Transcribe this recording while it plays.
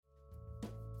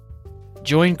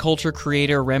Join culture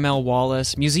creator Ramel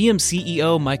Wallace, museum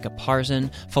CEO Micah Parson,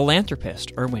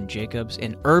 philanthropist Erwin Jacobs,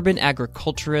 and urban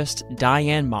agriculturist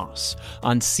Diane Moss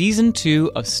on Season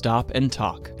 2 of Stop and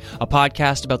Talk, a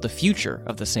podcast about the future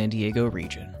of the San Diego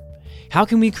region. How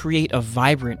can we create a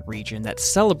vibrant region that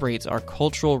celebrates our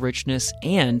cultural richness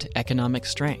and economic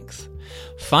strength?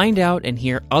 Find out and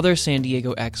hear other San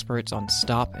Diego experts on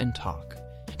Stop and Talk.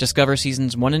 Discover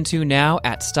Seasons 1 and 2 now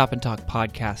at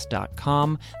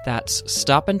stopandtalkpodcast.com. That's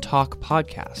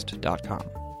stopandtalkpodcast.com.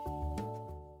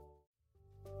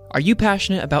 Are you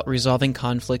passionate about resolving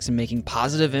conflicts and making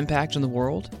positive impact in the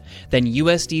world? Then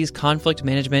USD's Conflict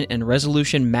Management and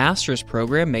Resolution Master's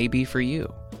Program may be for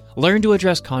you. Learn to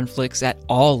address conflicts at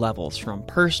all levels, from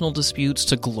personal disputes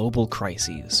to global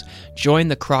crises. Join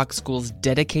the Kroc School's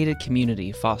dedicated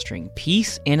community fostering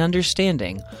peace and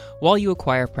understanding while you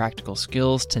acquire practical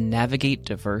skills to navigate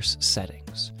diverse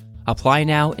settings. Apply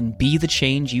now and be the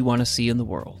change you want to see in the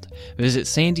world. Visit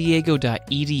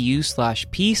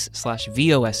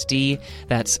sandiego.edu/peace/VOSD.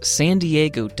 That's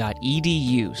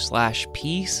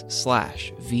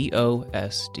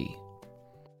sandiego.edu/peace/VOSD.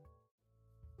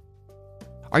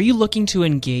 Are you looking to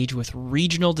engage with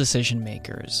regional decision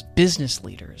makers, business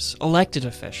leaders, elected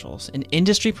officials, and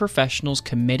industry professionals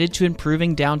committed to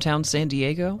improving downtown San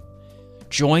Diego?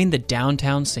 Join the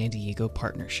Downtown San Diego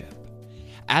Partnership.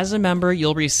 As a member,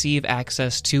 you'll receive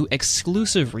access to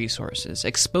exclusive resources,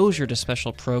 exposure to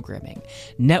special programming,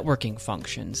 networking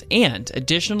functions, and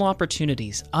additional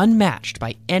opportunities unmatched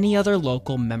by any other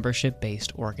local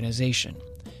membership-based organization.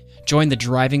 Join the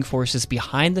driving forces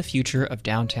behind the future of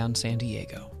downtown San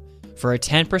Diego. For a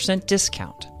 10%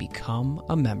 discount, become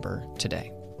a member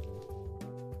today.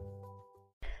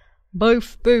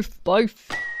 Both.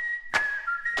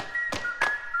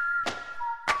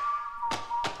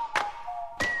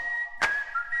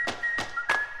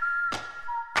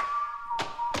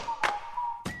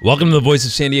 Welcome to the Voice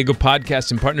of San Diego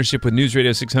podcast in partnership with News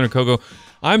Radio 600 Kogo.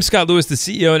 I'm Scott Lewis, the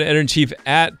CEO and editor-in-chief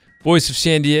at Voice of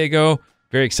San Diego.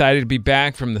 Very excited to be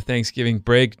back from the Thanksgiving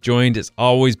break, joined as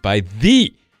always by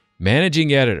the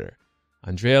managing editor,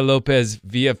 Andrea Lopez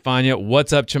Villafana.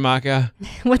 What's up, Chamaca?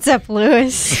 What's up,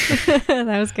 Lewis?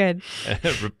 That was good.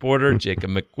 Reporter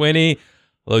Jacob McQuinney.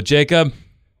 Hello, Jacob.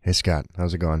 Hey, Scott.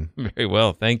 How's it going? Very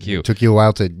well, thank you. It took you a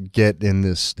while to get in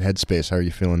this headspace. How are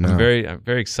you feeling now? I'm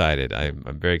very excited.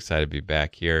 I'm very excited to be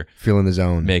back here. Feeling the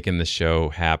zone. Making the show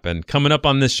happen. Coming up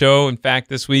on this show, in fact,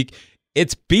 this week,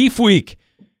 it's Beef Week.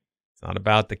 It's not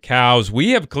about the cows.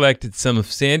 We have collected some of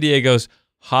San Diego's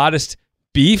hottest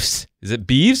beefs. Is it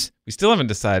beeves? We still haven't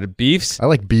decided. Beefs? I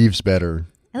like beeves better.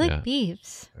 I like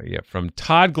beefs. Yeah, from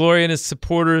Todd Gloria and his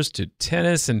supporters to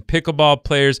tennis and pickleball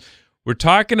players. We're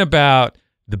talking about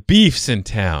the beefs in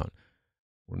town.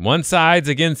 When one side's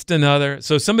against another.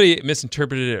 So somebody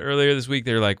misinterpreted it earlier this week.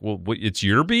 They're like, well, it's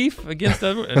your beef against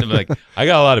other? And I'm like, I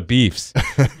got a lot of beefs.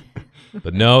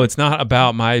 But no, it's not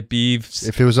about my beefs.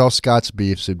 If it was all Scott's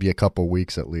beefs, it'd be a couple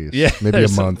weeks at least. Yeah, maybe a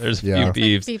month. There's a few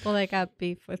beefs. People that got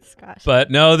beef with Scott. But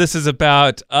no, this is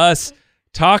about us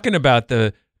talking about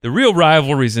the real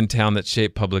rivalries in town that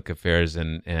shape public affairs,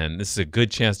 and this is a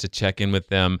good chance to check in with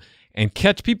them and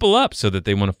catch people up so that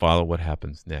they want to follow what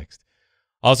happens next.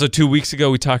 Also, 2 weeks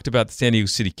ago, we talked about the San Diego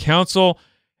City Council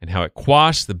and how it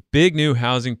quashed the big new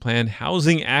housing plan,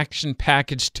 Housing Action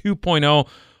Package 2.0.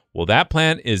 Well, that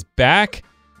plan is back.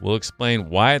 We'll explain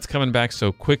why it's coming back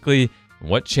so quickly and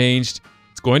what changed.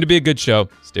 It's going to be a good show.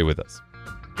 Stay with us.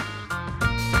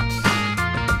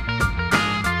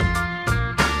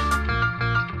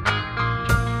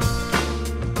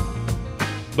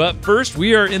 But first,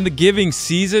 we are in the giving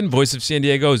season. Voice of San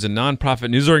Diego is a nonprofit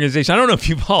news organization. I don't know if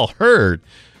you've all heard,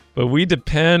 but we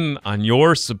depend on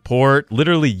your support.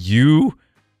 Literally, you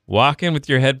walking with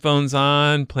your headphones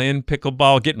on, playing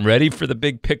pickleball, getting ready for the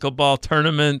big pickleball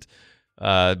tournament,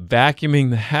 vacuuming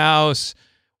the house,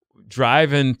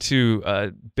 driving to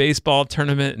a baseball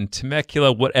tournament in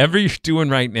Temecula, whatever you're doing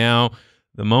right now,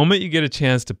 the moment you get a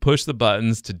chance to push the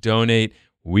buttons to donate,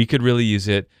 we could really use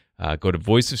it. Go to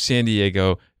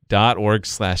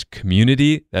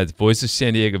voiceofsandiego.org/community. That's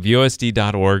voiceofsandiego,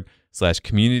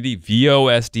 VOSD.org/community,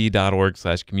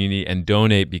 VOSD.org/community, and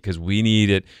donate because we need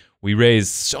it. We raise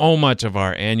so much of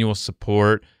our annual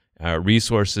support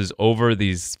resources over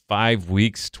these 5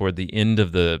 weeks toward the end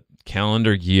of the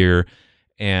calendar year,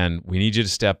 and we need you to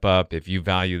step up if you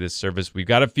value this service. We've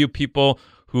got a few people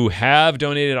who have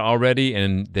donated already,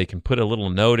 and they can put a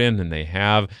little note in, and they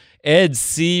have. Ed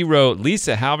C. wrote,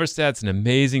 Lisa Halverstad's an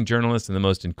amazing journalist and the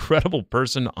most incredible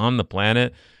person on the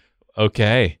planet.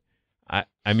 Okay.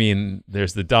 I mean,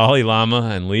 there's the Dalai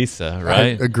Lama and Lisa,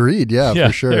 right? Agreed, yeah,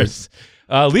 for sure.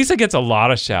 Lisa gets a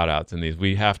lot of shout outs in these.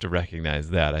 We have to recognize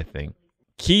that, I think.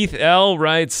 Keith L.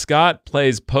 writes, Scott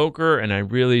plays poker, and I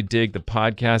really dig the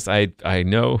podcast. I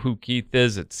know who Keith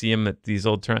is. I see him at these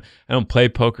old tournaments. I don't play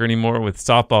poker anymore with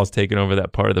softballs taking over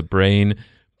that part of the brain,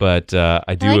 but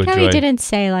I do I like enjoy. how he didn't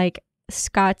say like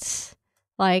Scott's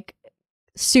like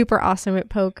super awesome at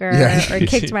poker Yeah. or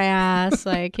kicked my ass.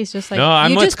 Like he's just like, No,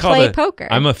 I'm you what's just called play a- poker.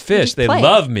 I'm a You fish. just They play.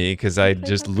 love me because I Play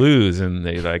just poker. lose, and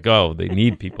they like, oh, they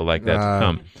need people like that to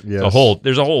come. Yes.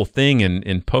 There's a whole thing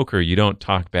in poker. You don't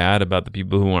talk bad about the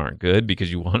people who aren't good because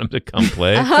you want them to come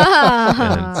play.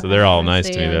 And so they're all nice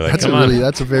to me. They're like, That's come a on.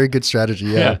 that's a very good strategy.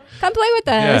 Yeah. Come play with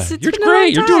Yeah. us. It's You're been a long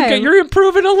great. You're doing time. good. You're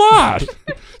improving a lot.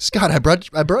 Scott, I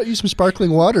brought you some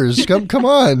sparkling waters. Come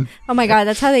on. Oh my God,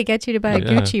 that's how they get you to buy a Yeah.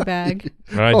 Gucci bag.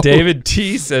 All right. David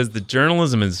T says the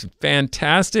journalism is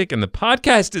fantastic and the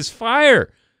podcast is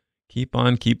fire. Keep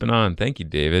on keeping on. Thank you,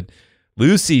 David.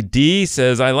 Lucy D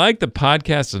says, I like the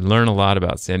podcast and learn a lot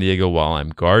about San Diego while I'm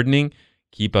gardening.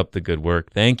 Keep up the good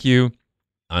work. Thank you.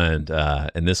 And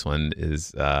this one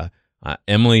is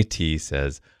Emily T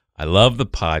says, I love the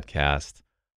podcast,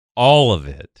 all of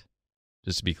it.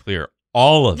 Just to be clear,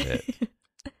 all of it.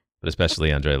 But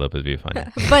especially Andre Lopez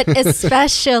Villafana. But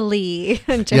especially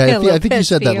Yeah, I think you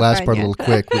said that last part a little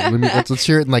quick. Let's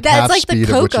hear it in like That's half like the speed of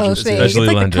what you Coco just thing. did. Especially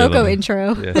It's like the Landry Coco Lemon.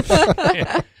 intro.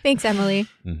 Yeah. Thanks, Emily.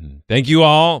 Mm-hmm. Thank you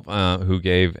all who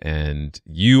gave, and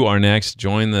you are next.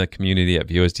 Join the community at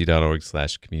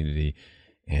vosd.org/community,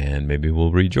 and maybe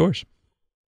we'll read yours.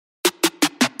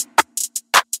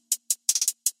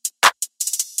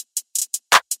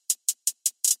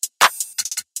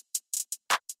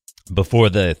 Before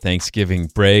the Thanksgiving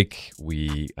break,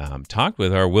 we talked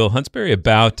with our Will Huntsberry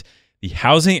about the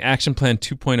Housing Action Plan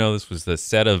 2.0. This was the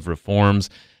set of reforms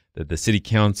that the city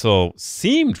council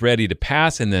seemed ready to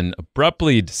pass and then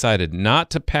abruptly decided not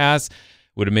to pass.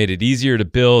 Would have made it easier to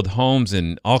build homes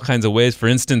in all kinds of ways. For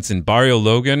instance, in Barrio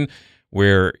Logan,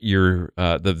 where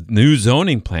the new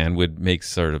zoning plan would make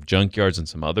sort of junkyards and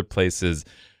some other places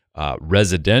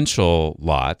residential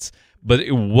lots, but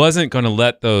it wasn't going to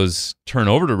let those turn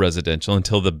over to residential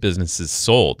until the business is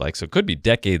sold. So it could be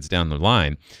decades down the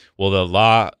line. Well,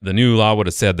 the new law would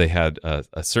have said they had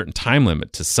a certain time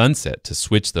limit to sunset to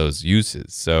switch those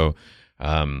uses. So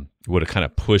would have kind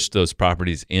of pushed those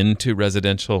properties into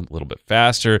residential a little bit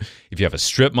faster. If you have a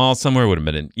strip mall somewhere, it would have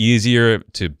been easier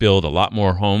to build a lot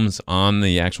more homes on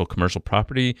the actual commercial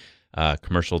property.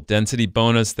 Commercial density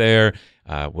bonus there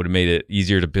would have made it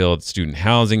easier to build student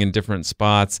housing in different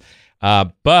spots.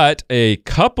 But a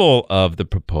couple of the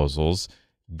proposals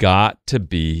got to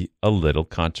be a little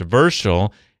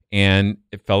controversial, and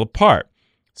it fell apart.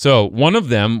 So one of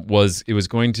them was it was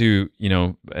going to,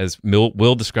 as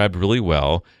Will described really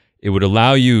well, it would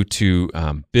allow you to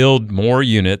build more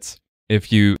units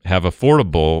if you have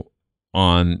affordable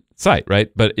on site,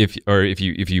 right? But if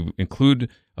you include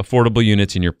affordable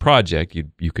units in your project,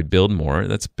 you could build more.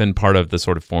 That's been part of the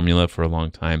sort of formula for a long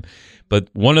time. But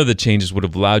one of the changes would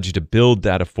have allowed you to build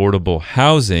that affordable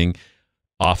housing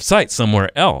off-site somewhere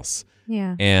else.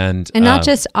 Yeah. And not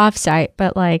just off-site,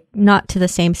 but like not to the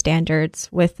same standards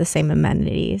with the same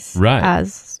amenities Right.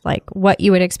 as like what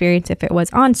you would experience if it was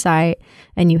on-site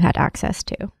and you had access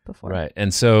to before. Right.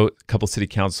 And so a couple city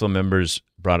council members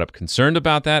brought up concern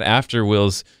about that after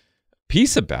Will's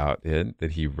piece about it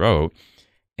that he wrote.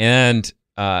 And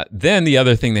then the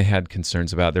other thing they had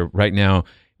concerns about, there right now,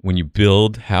 when you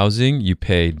build housing, you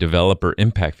pay developer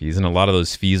impact fees, and a lot of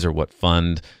those fees are what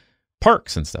fund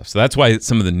parks and stuff. So that's why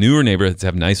some of the newer neighborhoods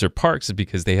have nicer parks, is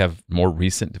because they have more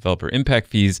recent developer impact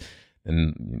fees,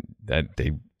 and that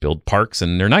they build parks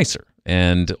and they're nicer.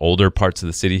 And older parts of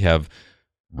the city have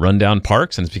rundown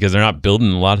parks, and it's because they're not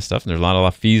building a lot of stuff, and there's a lot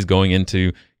of fees going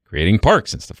into creating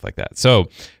parks and stuff like that. So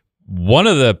one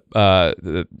of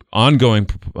the ongoing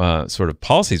sort of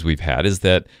policies we've had is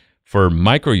that for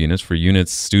micro units, for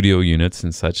units, studio units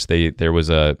and such, there was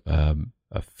a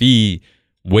fee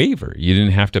waiver. You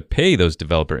didn't have to pay those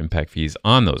developer impact fees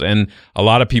on those. And a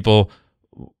lot of people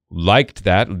liked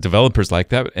that, developers liked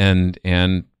that, and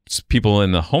people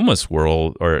in the homeless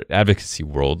world or advocacy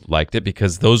world liked it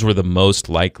because those were the most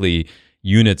likely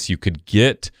units you could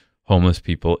get homeless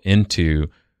people into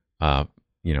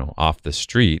off the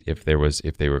street if they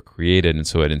were created, and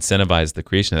so it incentivized the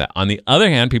creation of that. On the other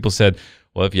hand, people said,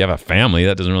 well, if you have a family,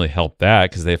 that doesn't really help that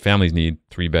because their families need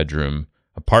 3-bedroom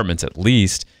apartments at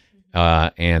least.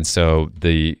 And so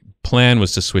the plan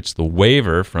was to switch the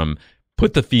waiver from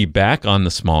put the fee back on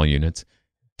the small units,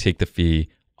 take the fee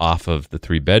off of the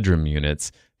 3-bedroom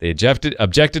units. They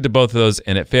objected to both of those,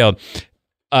 and it failed.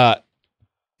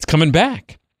 It's coming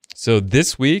back. So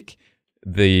this week,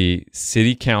 the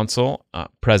city council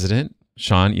president,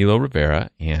 Sean Elo Rivera,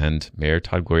 and Mayor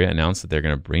Todd Gloria announced that they're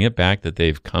going to bring it back, that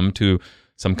they've come to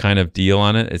some kind of deal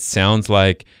on it. It sounds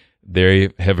like they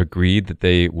have agreed that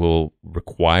they will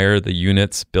require the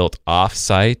units built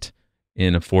off-site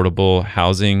in affordable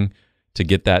housing to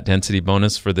get that density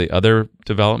bonus for the other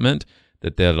development,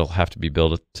 that'll have to be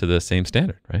built to the same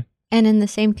standard, right? And in the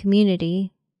same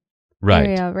community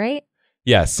area, right?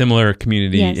 Yeah, similar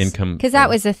community income. Because that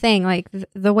was the thing. Like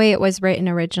the way it was written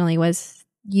originally was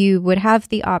you would have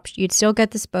the option, you'd still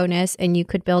get this bonus and you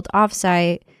could build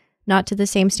offsite, not to the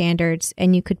same standards,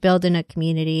 and you could build in a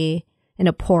community, in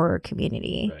a poorer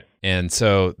community. Right. And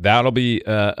so that'll be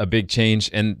a big change.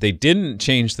 And they didn't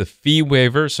change the fee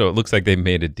waiver, so it looks like they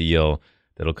made a deal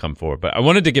that'll come forward. But I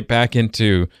wanted to get back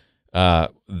into the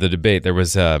debate. There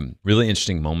was a really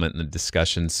interesting moment in the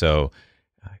discussion. So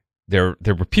there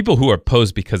were people who are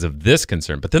opposed because of this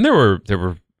concern, but then there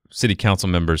were city council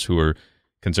members who were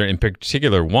concerned, in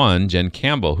particular one, Jen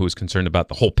Campbell, who was concerned about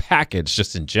the whole package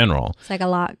just in general. It's like a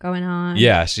lot going on.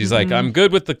 Yeah, she's like, I'm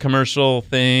good with the commercial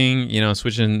thing,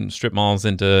 switching strip malls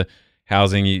into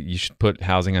housing. You should put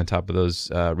housing on top of those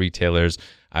retailers.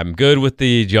 I'm good with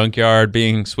the junkyard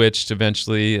being switched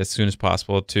eventually as soon as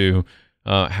possible to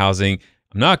housing.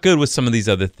 I'm not good with some of these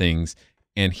other things.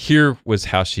 And here was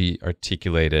how she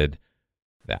articulated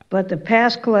that. But the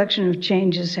past collection of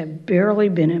changes have barely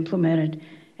been implemented,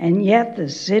 and yet the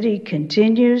city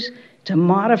continues to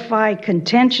modify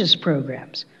contentious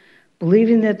programs,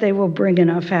 believing that they will bring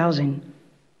enough housing.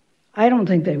 I don't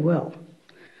think they will.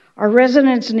 Our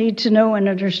residents need to know and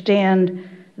understand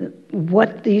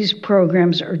what these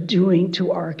programs are doing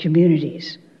to our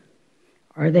communities.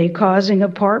 Are they causing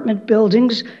apartment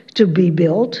buildings to be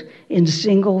built in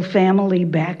single-family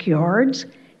backyards?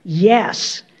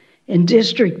 Yes. In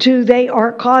District 2, they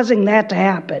are causing that to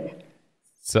happen.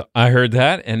 So I heard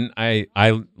that, and I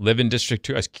live in District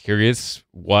 2. I was curious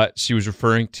what she was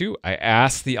referring to. I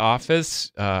asked the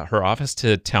office, her office,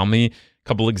 to tell me a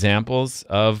couple examples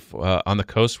of on the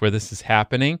coast where this is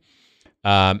happening.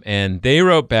 And they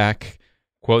wrote back,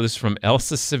 quote, this is from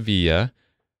Elsa Sevilla,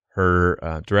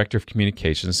 her director of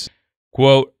communications,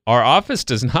 quote, our office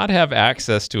does not have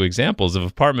access to examples of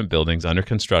apartment buildings under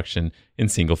construction in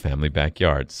single-family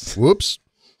backyards. Whoops.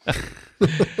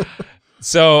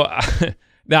 So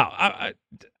now,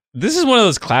 this is one of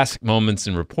those classic moments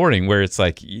in reporting where it's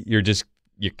like you're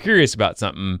curious about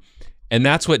something, and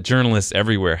that's what journalists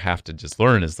everywhere have to just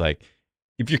learn is like,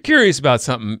 if you're curious about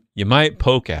something, you might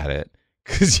poke at it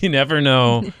because you never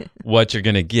know what you're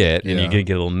going to get, and you're going to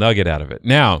get a little nugget out of it.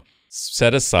 Now,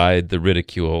 set aside the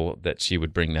ridicule that she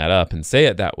would bring that up and say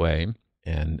it that way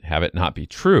and have it not be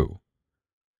true.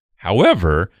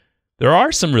 However, there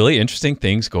are some really interesting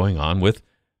things going on with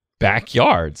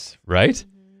backyards, right? Mm-hmm.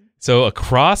 So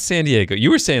across San Diego,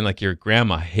 you were saying like your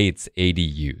grandma hates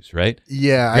ADUs, right?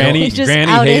 Yeah, Granny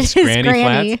hates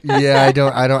granny flats. Yeah, I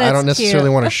don't necessarily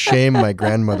cute. want to shame my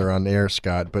grandmother on air,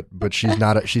 Scott, but she's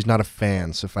not a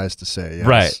fan, suffice to say. Yes.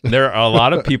 Right. There are a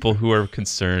lot of people who are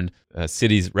concerned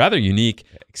city's rather unique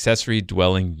accessory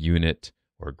dwelling unit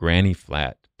or granny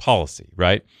flat policy,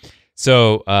 right?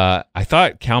 So I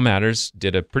thought Cal Matters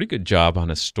did a pretty good job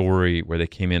on a story where they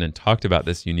came in and talked about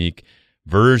this unique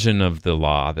version of the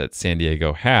law that San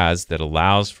Diego has that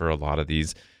allows for a lot of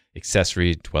these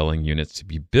accessory dwelling units to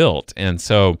be built. And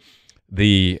so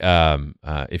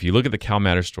if you look at the Cal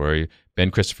Matters story,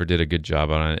 Ben Christopher did a good job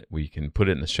on it. We can put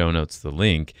it in the show notes, the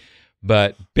link.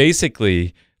 But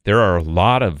basically, there are a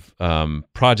lot of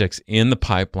projects in the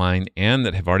pipeline and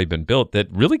that have already been built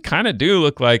that really kind of do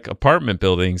look like apartment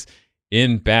buildings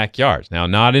in backyards. Now,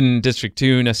 not in District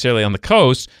 2 necessarily on the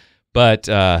coast, but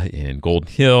in Golden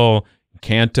Hill,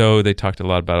 Canto, they talked a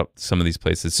lot about some of these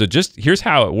places. So just here's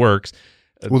how it works.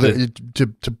 Well,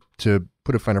 to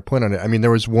put a finer point on it, I mean,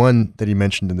 there was one that he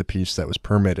mentioned in the piece that was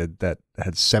permitted that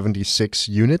had 76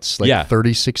 units,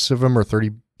 36 of them or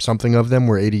 30-something of them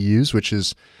were ADUs, which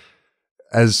is,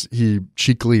 as he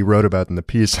cheekily wrote about in the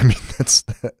piece, I mean, that's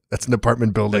an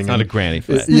apartment building. That's not a granny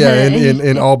flat. Yeah,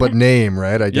 in all but name,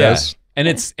 right, I guess. And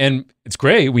it's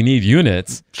great. We need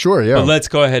units. Sure, yeah. But let's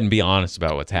go ahead and be honest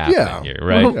about what's happening here,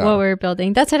 right? What we're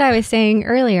building. That's what I was saying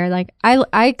earlier. Like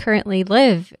I currently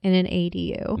live in an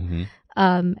ADU. Mm-hmm.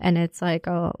 And it's like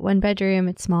a 1-bedroom.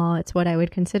 It's small. It's what I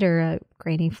would consider a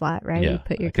granny flat, right? Yeah, you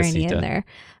put your a granny casita. in there.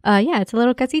 It's a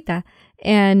little casita.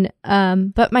 And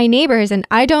but my neighbors, and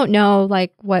I don't know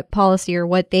like what policy or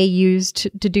what they used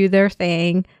to do their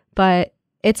thing, but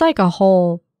it's like a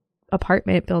whole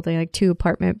apartment building, like 2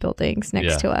 apartment buildings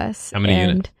next to us. How many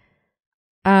units?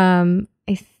 I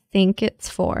think it's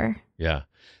 4. Yeah.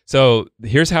 So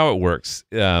here's how it works.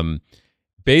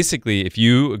 basically, if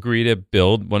you agree to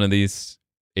build one of these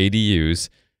ADUs,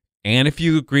 and if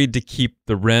you agreed to keep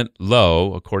the rent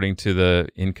low according to the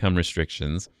income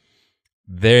restrictions,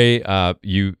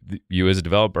 you as a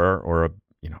developer or a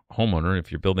homeowner,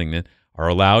 if you're building it, are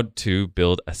allowed to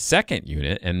build a second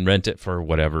unit and rent it for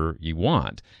whatever you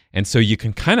want. And so you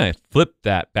can kind of flip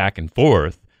that back and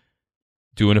forth,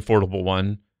 do an affordable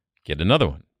one, get another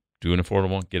one, do an affordable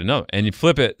one, get another. And you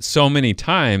flip it so many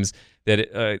times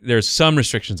that there's some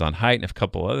restrictions on height and a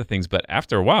couple other things, but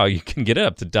after a while you can get it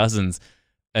up to dozens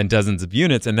and dozens of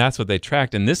units, and that's what they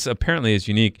tracked. And this apparently is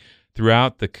unique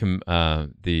throughout the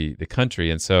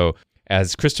country. And so,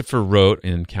 as Christopher wrote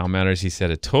in Cal Matters, he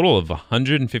said a total of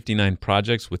 159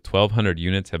 projects with 1,200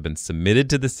 units have been submitted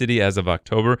to the city as of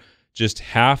October. Just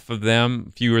half of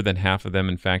them, fewer than half of them,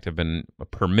 in fact, have been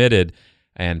permitted,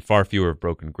 and far fewer have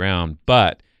broken ground.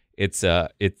 But it's a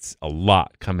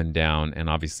lot coming down, and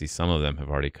obviously some of them have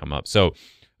already come up. So,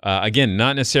 again,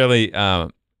 not necessarily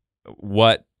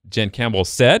what Jen Campbell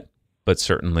said, but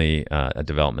certainly a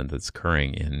development that's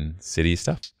occurring in city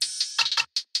stuff.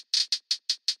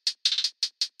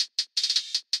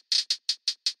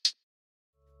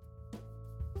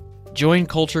 Join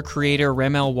culture creator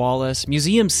Ramel Wallace,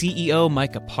 museum CEO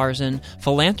Micah Parson,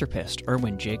 philanthropist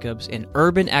Erwin Jacobs, and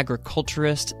urban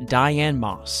agriculturist Diane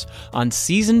Moss on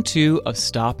Season 2 of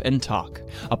Stop and Talk,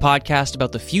 a podcast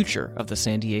about the future of the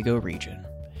San Diego region.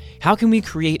 How can we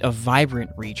create a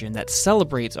vibrant region that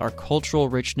celebrates our cultural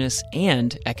richness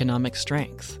and economic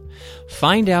strength?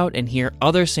 Find out and hear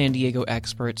other San Diego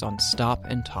experts on Stop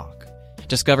and Talk.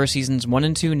 Discover Seasons 1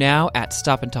 and 2 now at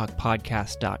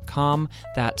stopandtalkpodcast.com.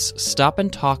 That's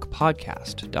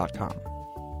stopandtalkpodcast.com.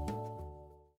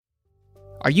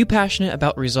 Are you passionate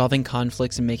about resolving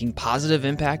conflicts and making positive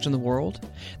impact in the world?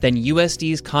 Then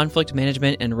USD's Conflict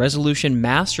Management and Resolution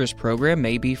Master's Program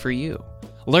may be for you.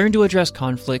 Learn to address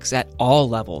conflicts at all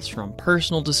levels, from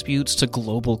personal disputes to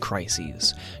global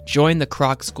crises. Join the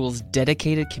Kroc School's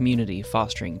dedicated community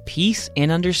fostering peace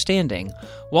and understanding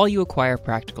while you acquire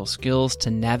practical skills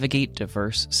to navigate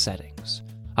diverse settings.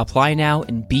 Apply now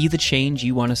and be the change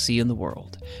you want to see in the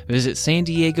world. Visit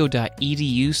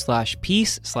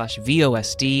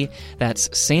sandiego.edu/peace/VOSD. That's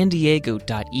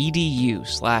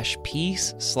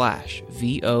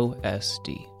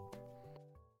sandiego.edu/peace/VOSD.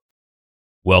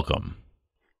 Welcome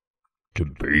to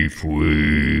Beef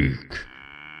Week.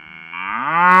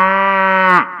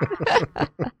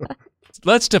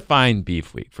 Let's define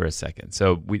Beef Week for a second.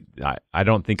 So I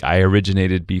don't think I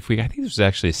originated Beef Week. I think this was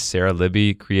actually a Sarah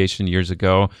Libby creation years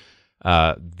ago.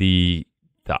 The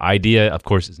idea, of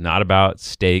course, is not about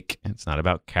steak. It's not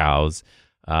about cows.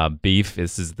 Beef.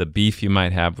 This is the beef you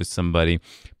might have with somebody,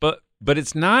 but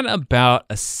it's not about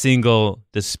a single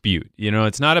dispute.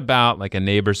 It's not about like a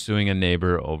neighbor suing a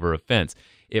neighbor over a fence.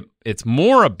 It's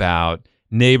more about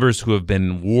neighbors who have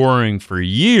been warring for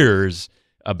years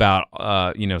about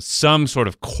some sort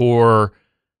of core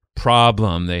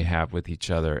problem they have with each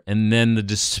other, and then the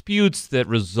disputes that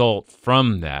result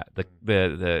from that.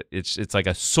 It's like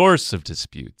a source of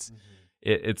disputes.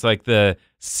 Mm-hmm. It's like the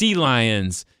sea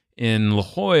lions in La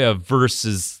Jolla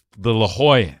versus the La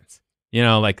Jollans.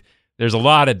 Like there's a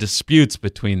lot of disputes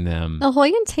between them. La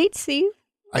Jollans hate sea.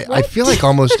 I feel like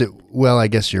almost, well, I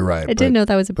guess you're right. I didn't know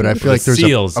that was a beef. But I feel like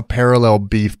there's a parallel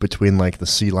beef between like the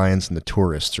sea lions and the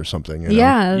tourists or something.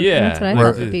 Yeah, that's what I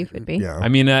thought the beef would be. Yeah. I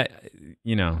mean, we're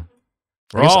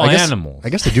all animals. I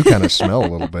guess they do kind of smell a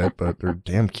little bit, but they're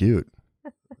damn cute.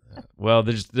 Well,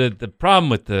 there's the problem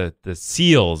with the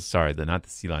seals. Sorry, not the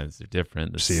sea lions. They're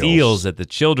different. The seals at the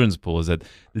children's pool is that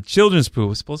the children's pool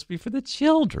was supposed to be for the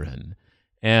children.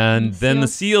 And then the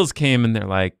seals came and they're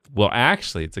like, well,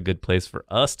 actually, it's a good place for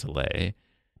us to lay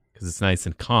because it's nice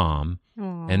and calm.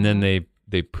 Aww. And then they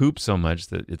poop so much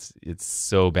that it's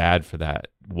so bad for that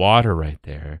water right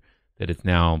there that it's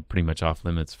now pretty much off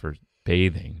limits for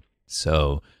bathing.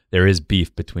 So there is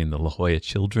beef between the La Jolla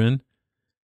children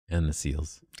and the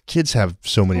seals. Kids have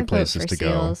so many places to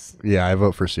seals. go. Yeah, I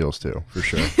vote for seals too, for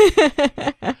sure.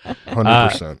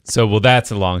 100%. So that's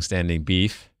a long-standing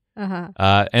beef. Uh-huh.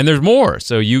 And there's more.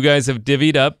 So you guys have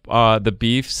divvied up the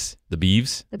beefs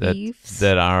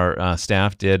that our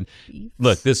staff did. Beefs.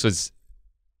 Look, this was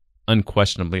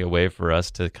unquestionably a way for us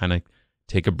to kind of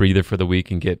take a breather for the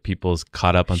week and get people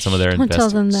caught up on some of their Don't tell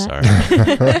them investments.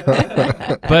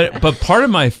 that. Sorry. But part of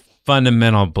my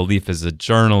fundamental belief as a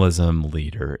journalism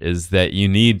leader is that you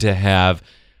need to have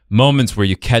moments where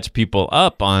you catch people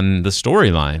up on the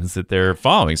storylines that they're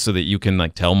following so that you can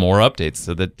like tell more updates,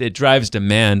 so that it drives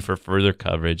demand for further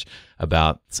coverage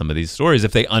about some of these stories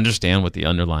if they understand what the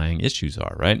underlying issues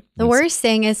are, right? The worst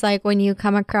thing is like when you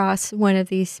come across one of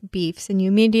these beefs and you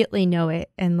immediately know it,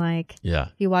 and like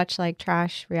you watch like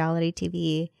trash reality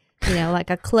TV, you know, like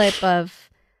a clip of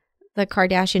the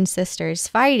Kardashian sisters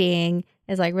fighting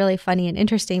is like really funny and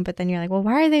interesting, but then you're like, well,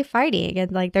 why are they fighting?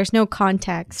 And like there's no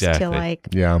context to like,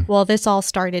 well, this all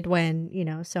started when, you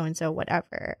know, so and so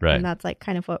whatever. Right. And that's like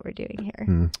kind of what we're doing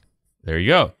here. There you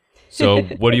go. So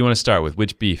what do you want to start with?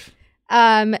 Which beef?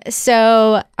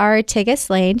 So our Tigges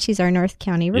Lane, she's our North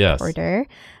County reporter.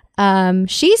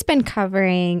 She's been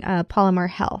covering Palomar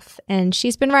Health, and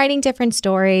she's been writing different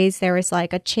stories. There was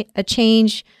like a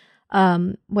change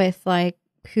with like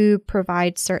who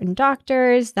provides certain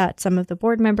doctors that some of the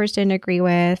board members didn't agree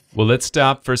with. Well, let's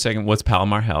stop for a second. What's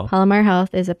Palomar Health? Palomar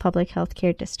Health is a public health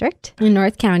care district in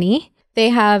North County. They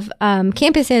have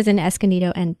campuses in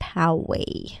Escondido and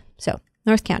Poway. So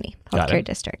North County Health Care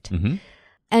District. Mm-hmm.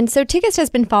 And so Tigges has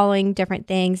been following different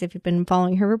things. If you've been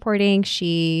following her reporting,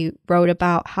 she wrote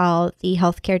about how the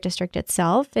healthcare district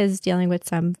itself is dealing with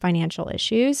some financial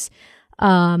issues.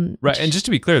 Right. And just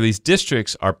to be clear, these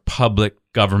districts are public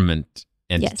government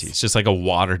entities, just like a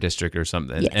water district or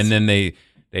something. Yes. And then they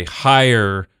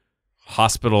hire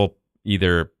hospital,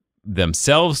 either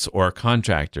themselves or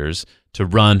contractors, to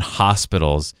run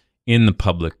hospitals in the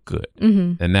public good.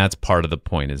 Mm-hmm. And that's part of the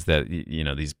point, is that, you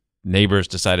know, these neighbors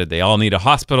decided they all need a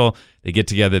hospital. They get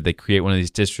together, they create one of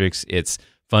these districts. It's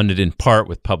funded in part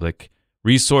with public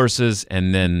resources,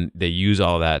 and then they use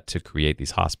all that to create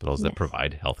these hospitals that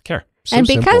provide health care. So and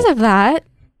because of that,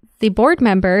 the board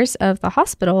members of the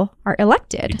hospital are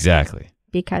elected. Exactly.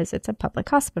 Because it's a public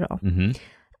hospital.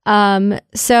 Mm-hmm.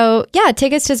 So yeah,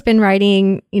 Tigges has been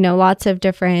writing, you know, lots of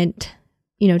different,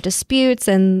 you know, disputes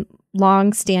and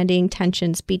long-standing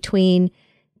tensions between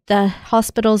the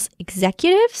hospital's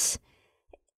executives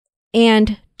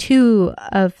and two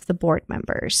of the board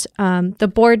members.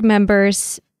 The board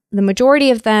members, the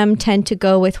majority of them tend to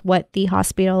go with what the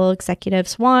hospital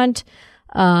executives want.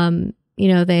 You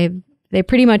know, they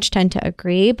pretty much tend to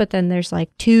agree, but then there's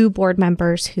like two board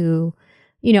members who,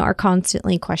 you know, are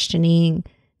constantly questioning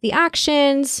the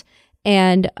actions.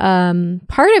 And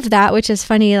part of that, which is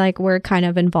funny, like we're kind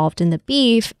of involved in the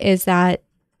beef, is that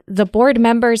the board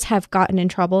members have gotten in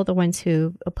trouble, the ones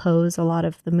who oppose a lot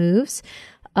of the moves,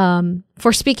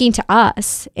 for speaking to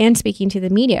us and speaking to the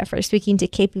media, for speaking to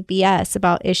KPBS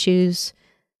about issues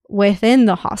within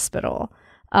the hospital.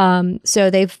 So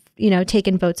they've, you know,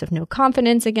 taken votes of no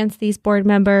confidence against these board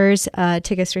members.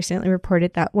 Tigges recently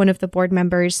reported that one of the board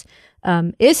members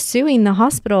is suing the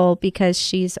hospital because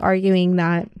she's arguing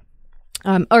that,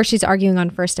 or she's arguing on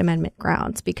First Amendment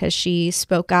grounds because she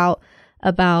spoke out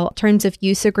about terms of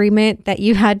use agreement that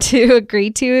you had to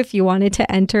agree to if you wanted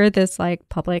to enter this like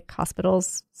public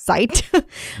hospital's site.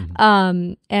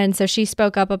 Mm-hmm. And so she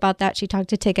spoke up about that. She talked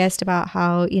to Tigges about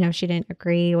how, you know, she didn't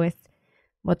agree with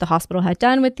what the hospital had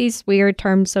done with these weird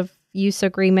terms of use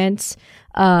agreements.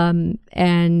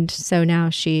 And so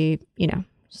now she, you know,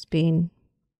 is being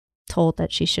told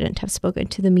that she shouldn't have spoken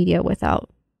to the media without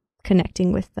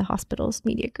connecting with the hospital's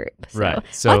media group. So, right.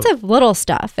 So lots of little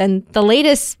stuff. And the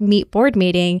latest board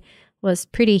meeting was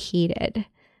pretty heated.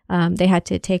 They had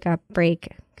to take a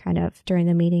break kind of during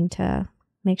the meeting to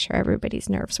make sure everybody's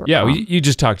nerves were calm. You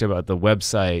just talked about the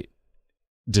website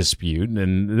dispute,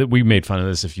 and we made fun of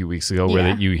this a few weeks ago, where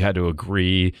that you had to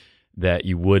agree that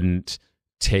you wouldn't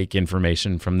take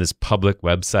information from this public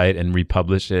website and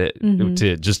republish it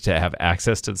to have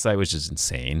access to the site, which is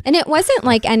insane. And it wasn't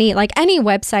like any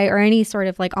website or any sort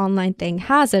of like online thing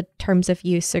has a terms of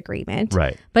use agreement.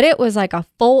 Right. But it was like a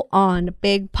full on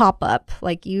big pop-up.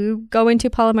 Like you go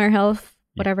into Palomar Health,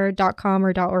 whatever.com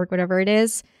or .org, whatever it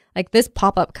is, like this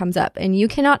pop-up comes up and you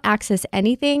cannot access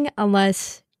anything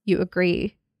unless you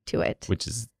agree to it. Which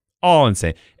is all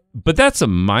insane. But that's a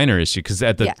minor issue because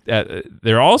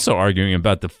they're also arguing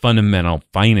about the fundamental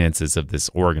finances of this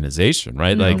organization,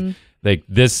 right? Mm-hmm. Like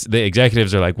the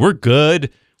executives are like, we're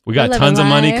good. We got tons of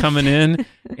money coming in.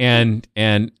 and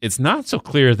it's not so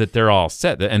clear that they're all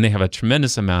set. And they have a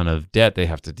tremendous amount of debt they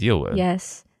have to deal with.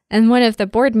 Yes. And one of the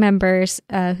board members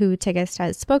who Tigges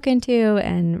has spoken to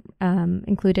and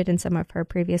included in some of her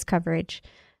previous coverage,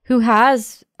 who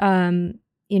has,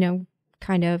 you know,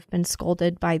 kind of been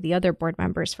scolded by the other board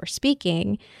members for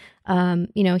speaking.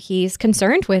 You know, he's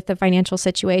concerned with the financial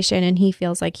situation and he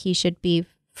feels like he should be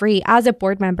free as a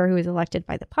board member who is elected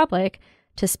by the public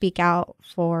to speak out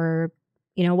for,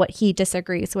 what he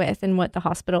disagrees with and what the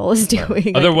hospital is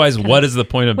doing. Otherwise, what is the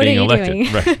point of being elected?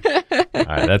 Doing? Right. All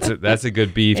right, that's a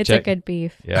good beef. It's a good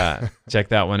beef. Yeah, check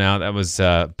that one out. That was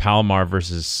Palomar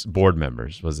versus board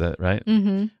members. Was that right?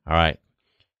 Mm-hmm. All right,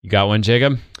 you got one,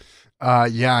 Jacob?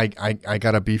 Yeah, I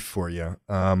got a beef for you.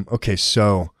 Okay,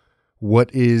 so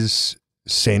what is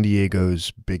San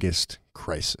Diego's biggest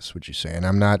crisis, would you say?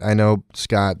 And I know,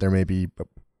 Scott, there may be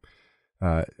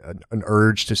an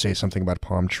urge to say something about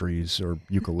palm trees or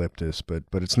eucalyptus, but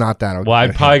it's not that. Well,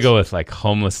 I'd probably go with like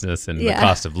homelessness and the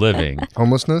cost of living.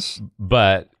 Homelessness?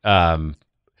 But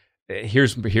here.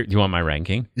 Do you want my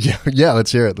ranking? Yeah.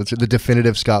 Let's hear it. Let's hear the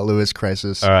definitive Scott Lewis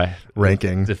crisis. All right,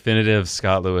 ranking. Definitive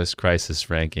Scott Lewis crisis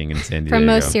ranking in San Diego. From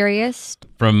most serious.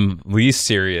 From least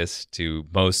serious to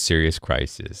most serious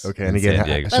crisis. Okay, and again, San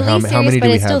Diego. so how many do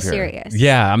we have here? Serious.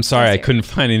 Yeah, I'm sorry, I couldn't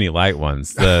find any light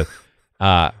ones. The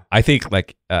I think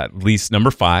like least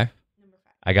number 5.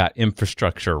 I got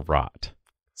infrastructure rot.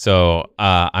 So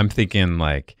I'm thinking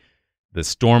like the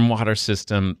stormwater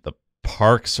system, the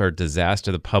parks are a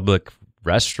disaster. The public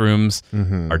restrooms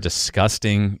are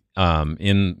disgusting.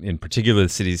 In particular, the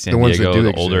city of San Diego,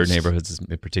 the older neighborhoods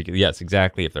in particular. Yes,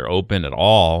 exactly. If they're open at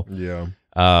all. Yeah.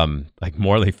 Like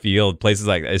Morley Field, places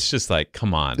like it's just like,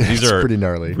 come on, these are pretty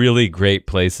gnarly, really great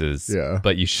places. Yeah.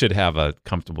 But you should have a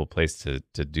comfortable place to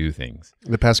do things.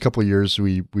 The past couple of years,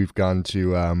 we've gone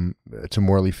to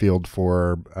Morley Field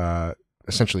for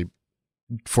essentially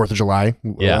 4th of July.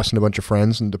 Us and a bunch of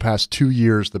friends. And the past 2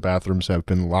 years, the bathrooms have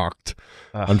been locked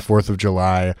on 4th of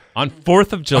July. On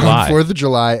 4th of July. On 4th of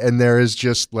July, and there is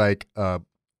just like a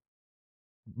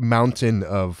mountain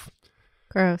of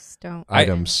gross. Don't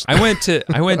items. I went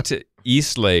to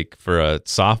East Lake for a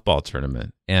softball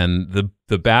tournament, and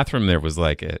the bathroom there was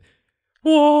like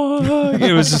whoa!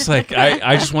 It was just like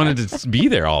I just wanted to be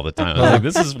there all the time. I was like,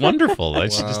 this is wonderful. I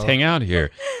should just hang out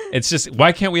here. It's just,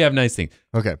 why can't we have nice things?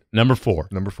 Okay, number 4.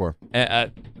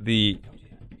 The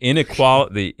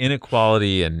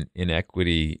inequality and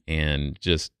inequity and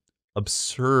just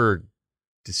absurd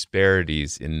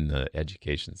disparities in the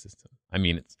education system. I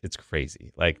mean, it's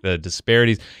crazy. Like the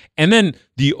disparities, and then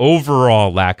the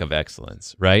overall lack of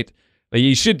excellence, right? Like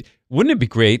wouldn't it be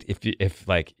great if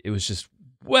like it was just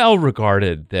well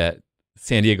regarded that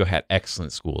San Diego had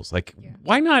excellent schools? Like,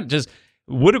 why not just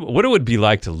what it would be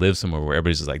like to live somewhere where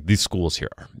everybody's just like, these schools here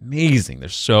are amazing. They're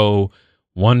so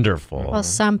wonderful. Well,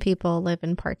 some people live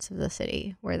in parts of the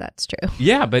city where that's true.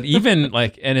 Yeah, but even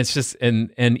like, and it's just,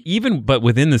 and even, but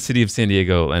within the city of San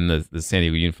Diego and the San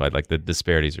Diego Unified, like the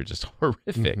disparities are just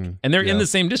horrific, and they're in the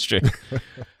same district.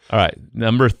 All right,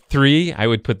 number 3, I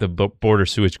would put the border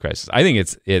sewage crisis. I think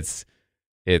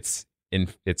it's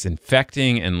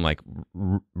infecting and like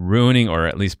ruining, or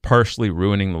at least partially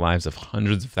ruining, the lives of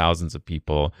hundreds of thousands of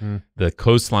people. The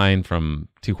coastline from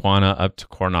Tijuana up to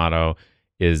Coronado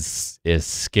is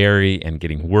scary and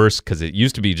getting worse, because it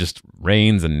used to be just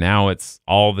rains and now it's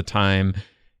all the time.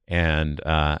 And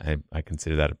I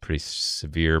consider that a pretty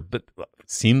severe, but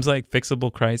seems like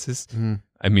fixable crisis.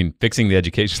 I mean, fixing the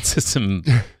education system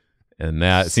and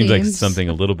that seems like something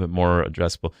a little bit more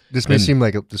addressable. This may seem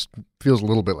like this feels a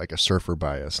little bit like a surfer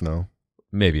bias, no?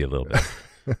 Maybe a little bit.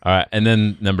 All right, and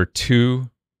then number 2,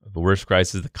 the worst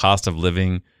crisis, the cost of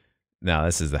living. Now,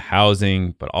 this is the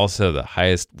housing, but also the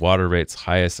highest water rates,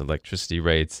 highest electricity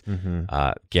rates,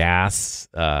 gas,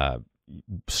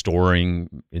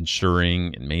 storing,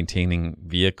 insuring, and maintaining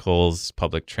vehicles,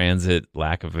 public transit,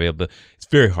 lack of availability. It's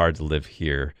very hard to live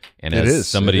here. And as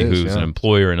somebody who's an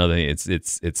employer and other things,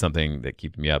 it's something that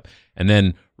keeps me up. And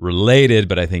then related,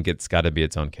 but I think it's got to be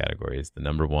its own category, is the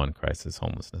number 1 crisis,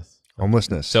 homelessness.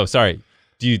 Homelessness. So, sorry.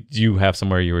 Do you have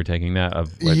somewhere you were taking that?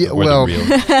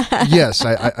 Yes,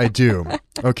 I do.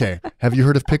 Okay. Have you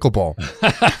heard of pickleball?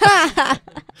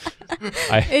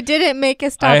 It didn't make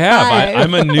us top I have. 5.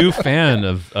 I'm a new fan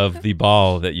of the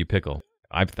ball that you pickle.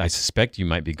 I suspect you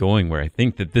might be going where I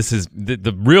think that this is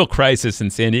the real crisis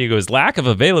in San Diego is lack of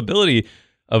availability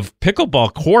of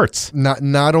pickleball courts.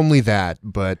 Not only that,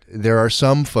 but there are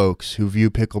some folks who view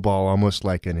pickleball almost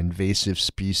like an invasive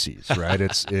species, right?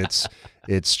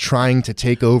 It's trying to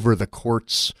take over the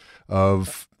courts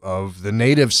of the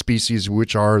native species,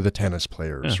 which are the tennis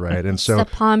players, right? And so the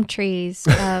palm trees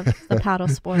of the paddle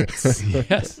sports.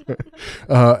 Yes.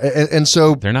 And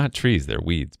so they're not trees, they're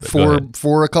weeds. But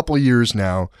for a couple of years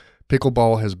now,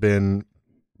 pickleball has been,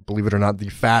 believe it or not, the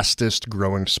fastest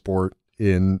growing sport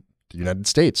in the United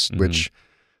States, which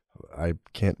I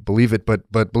can't believe it, but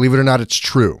believe it or not, it's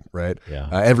true, right? Yeah.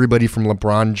 Everybody from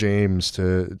LeBron James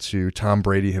to Tom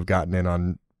Brady have gotten in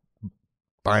on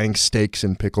buying stakes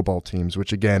in pickleball teams,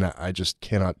 which again I just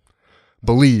cannot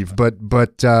believe.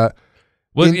 But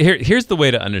Well, here's the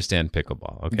way to understand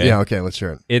pickleball. Okay. Yeah. Okay. Let's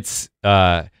hear it.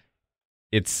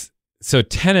 It's so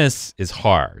tennis is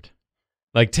hard.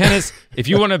 Like tennis, if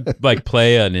you want to like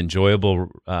play an enjoyable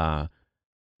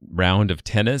round of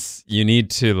tennis, you need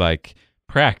to like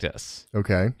practice.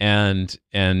 Okay. And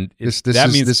this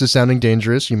is sounding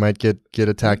dangerous. You might get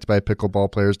attacked by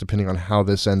pickleball players depending on how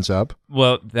this ends up.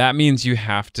 Well, that means you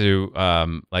have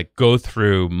to like go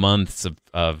through months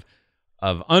of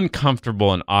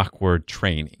uncomfortable and awkward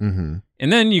training. Mm-hmm.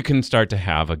 And then you can start to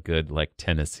have a good like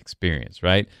tennis experience,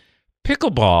 right?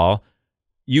 Pickleball,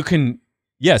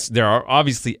 yes, there are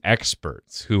obviously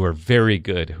experts who are very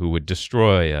good who would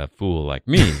destroy a fool like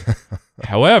me.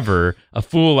 However, a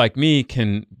fool like me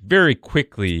can very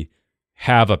quickly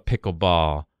have a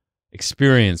pickleball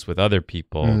experience with other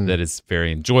people that is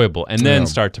very enjoyable and then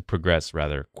start to progress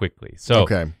rather quickly. So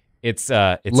it's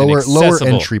lower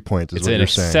entry point is what you're saying.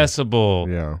 It's an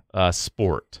accessible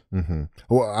sport. Mm-hmm.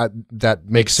 Well, that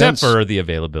makes sense. Except for the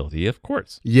availability of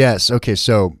courts. Yes. Okay.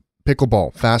 So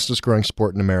pickleball, fastest growing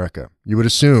sport in America. You would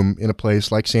assume in a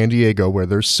place like San Diego where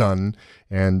there's sun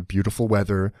and beautiful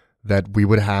weather that we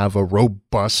would have a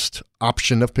robust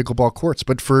option of pickleball courts.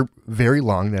 But for very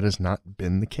long, that has not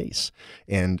been the case.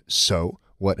 And so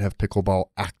what have pickleball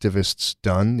activists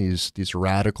done? These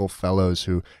radical fellows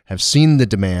who have seen the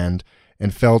demand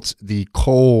and felt the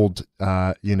cold,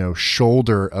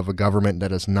 shoulder of a government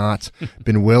that has not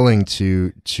been willing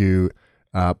to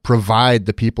provide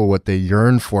the people what they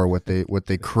yearn for, what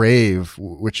they crave,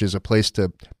 which is a place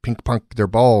to punk their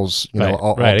balls,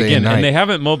 all day and night. And they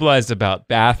haven't mobilized about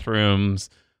bathrooms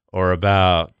or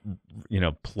about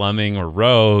plumbing or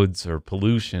roads or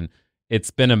pollution. It's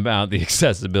been about the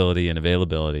accessibility and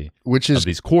availability of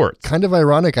these courts. Kind of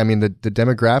ironic. I mean, the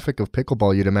demographic of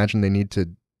pickleball, you'd imagine they need to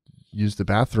use the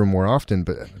bathroom more often,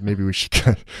 but maybe we should.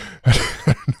 I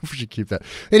don't know if we should keep that.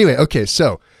 Anyway, okay,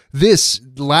 so this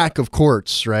lack of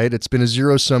courts, right? It's been a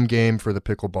zero-sum game for the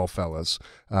pickleball fellas.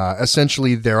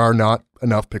 Essentially, there are not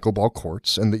enough pickleball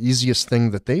courts, and the easiest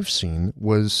thing that they've seen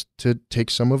was to take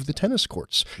some of the tennis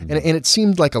courts. Mm-hmm. And it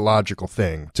seemed like a logical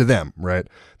thing to them, right?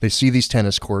 They see these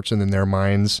tennis courts, and in their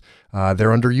minds,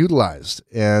 they're underutilized.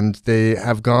 And they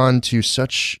have gone to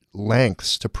such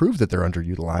lengths to prove that they're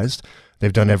underutilized.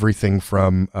 They've done everything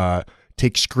from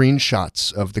take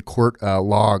screenshots of the court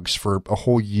logs for a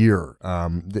whole year.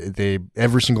 They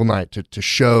every single night to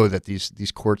show that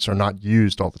these courts are not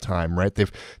used all the time, right?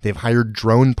 They've hired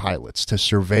drone pilots to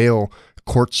surveil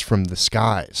courts from the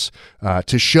skies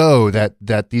to show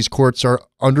that these courts are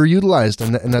underutilized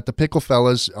and that the pickle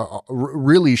fellas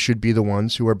really should be the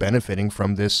ones who are benefiting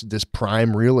from this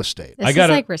prime real estate. This is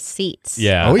like receipts.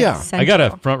 Yeah. Oh yeah. I got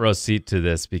a front row seat to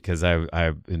this because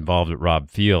I'm involved at Robb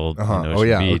Field in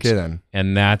Ocean Beach. Okay then.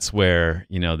 And that's where,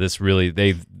 this really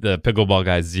the pickleball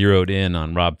guys zeroed in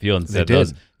on Robb Field and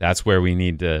said that's where we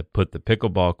need to put the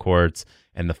pickleball courts,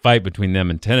 and the fight between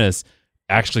them and tennis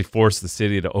actually forced the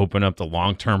city to open up the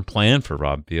long-term plan for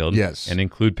Robb Field and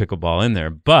include pickleball in there.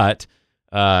 But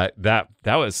that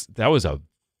was a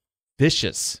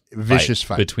vicious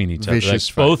fight between each other.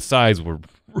 Both sides were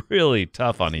really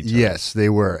tough on each other. Yes, they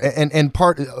were. And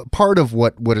part of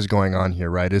what is going on here,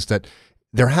 right, is that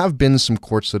there have been some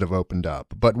courts that have opened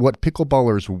up, but what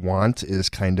pickleballers want is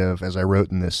kind of, as I wrote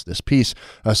in this piece,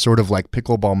 a sort of like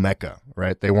pickleball mecca,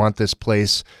 right? They want this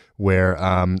place where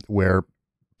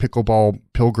pickleball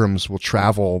pilgrims will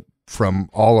travel from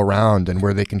all around, and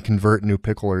where they can convert new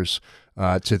picklers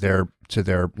to their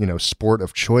sport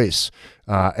of choice.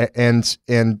 And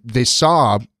they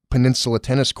saw Peninsula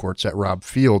tennis courts at Robb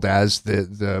Field as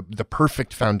the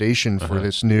perfect foundation for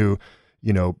this new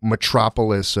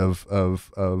metropolis of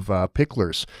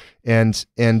picklers. And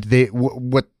they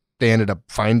what they ended up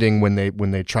finding when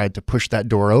they tried to push that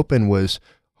door open was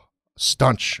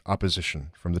staunch opposition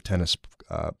from the tennis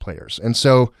players. And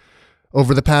so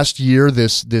over the past year,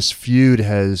 this feud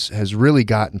has really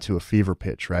gotten to a fever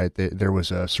pitch, right? There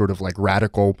was a sort of like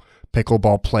radical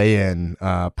pickleball play-in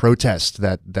protest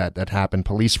that happened.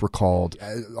 Police were called.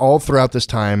 All throughout this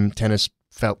time, tennis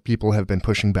felt people have been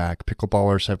pushing back.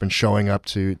 Pickleballers have been showing up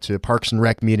to Parks and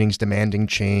Rec meetings demanding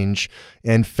change,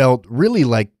 and felt really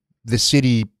like the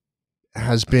city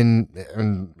has been,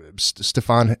 and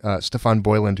Stefan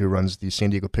Boylan, who runs the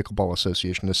San Diego Pickleball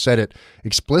Association, has said it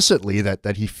explicitly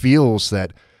that he feels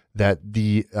that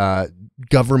the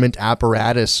government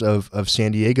apparatus of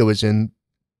San Diego is in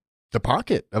the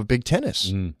pocket of big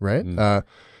tennis, right?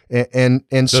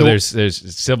 And so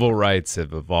there's civil rights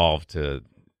have evolved to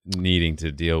needing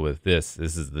to deal with this.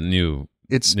 This is the new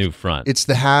front. It's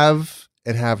the have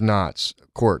and have-nots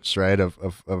courts, right,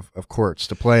 of courts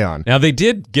to play on. Now, they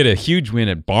did get a huge win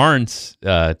at Barnes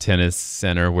Tennis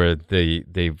Center, where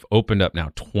they've opened up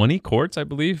now 20 courts, I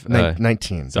believe.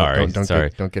 19. Sorry.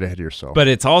 Don't get ahead of yourself. But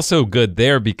it's also good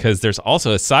there because there's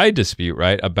also a side dispute,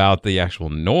 right, about the actual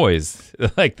noise,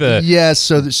 like the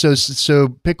So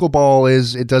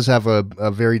pickleball does have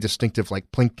a very distinctive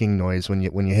like plinking noise when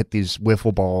you hit these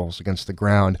wiffle balls against the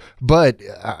ground. But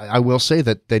I will say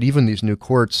that even these new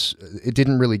courts, it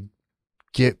didn't really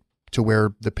get to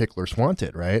where the picklers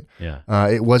wanted, right? Yeah.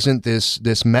 It wasn't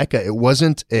this mecca. It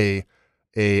wasn't a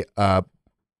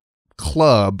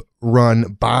club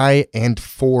run by and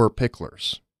for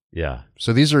picklers. Yeah.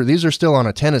 So these are still on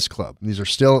a tennis club. These are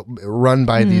still run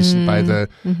by the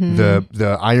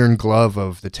iron glove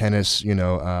of the tennis,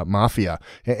 mafia.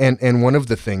 And one of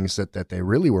the things that they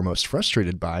really were most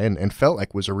frustrated by and felt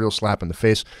like was a real slap in the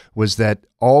face was that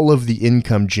all of the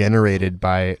income generated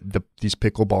by these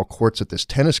pickleball courts at this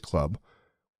tennis club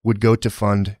would go to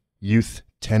fund youth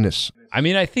tennis. I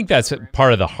mean, I think that's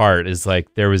part of the heart is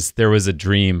like there was a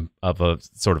dream of a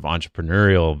sort of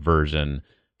entrepreneurial version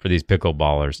for these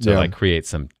pickleballers to like create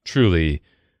some truly,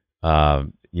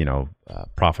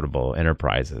 profitable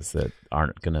enterprises that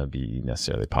aren't going to be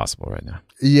necessarily possible right now.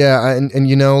 Yeah,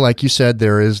 and like you said,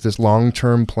 there is this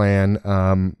long-term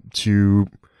plan to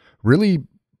really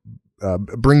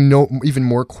bring even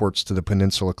more courts to the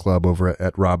Peninsula Club over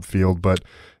at Robb Field. But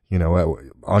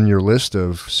on your list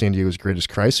of San Diego's greatest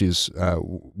crises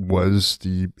was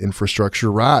the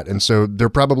infrastructure rot, and so there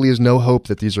probably is no hope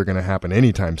that these are going to happen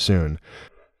anytime soon.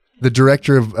 The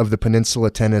director of the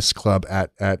Peninsula Tennis Club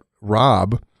at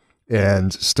Robb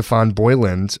and Stefan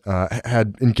Boyland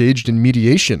had engaged in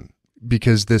mediation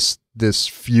because this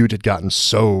feud had gotten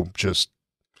so just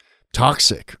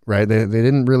toxic, right? They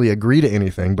didn't really agree to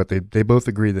anything, but they both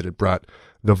agreed that it brought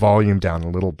the volume down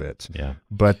a little bit. Yeah.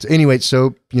 But anyway,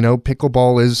 so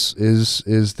pickleball is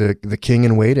the king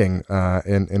in waiting,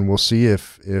 and we'll see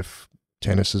if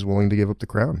tennis is willing to give up the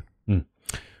crown.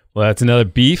 Well, that's another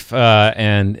beef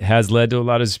and has led to a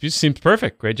lot of disputes. Seems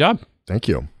perfect. Great job. Thank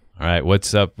you. All right.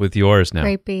 What's up with yours now?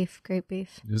 Great beef. Great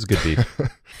beef. It was a good beef.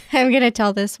 I'm going to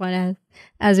tell this one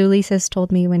as Ulises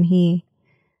told me when he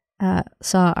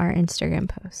saw our Instagram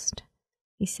post.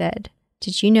 He said,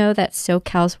 "Did you know that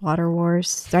SoCal's water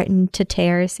wars threatened to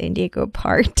tear San Diego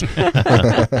apart?"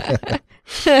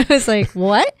 I was like,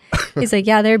 what? He's like,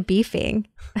 yeah, they're beefing.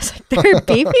 I was like, they're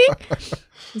beefing?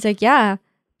 He's like, yeah.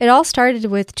 It all started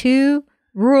with 2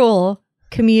 rural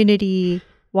community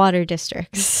water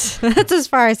districts. That's as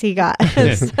far as he got.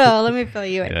 So let me fill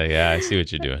you in. Yeah, I see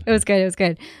what you're doing. It was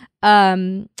good.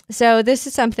 So this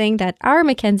is something that our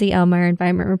Mackenzie Elmer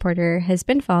environment reporter has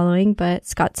been following, but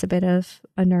Scott's a bit of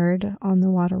a nerd on the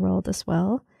water world as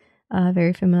well.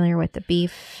 Very familiar with the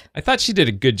beef. I thought she did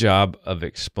a good job of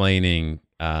explaining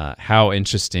how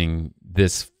interesting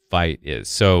this fight is.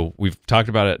 So we've talked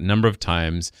about it a number of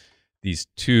times. These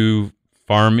 2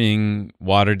 farming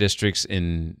water districts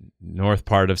in north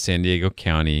part of San Diego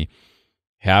County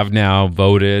have now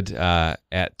voted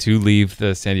to leave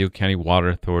the San Diego County Water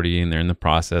Authority, and they're in the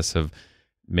process of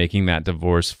making that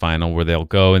divorce final, where they'll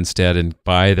go instead and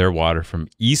buy their water from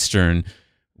Eastern,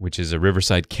 which is a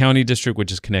Riverside County district,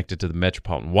 which is connected to the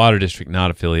Metropolitan Water District, not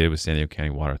affiliated with San Diego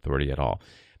County Water Authority at all.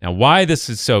 Now, why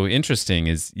this is so interesting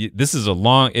is it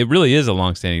really is a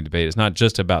long-standing debate. It's not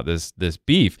just about this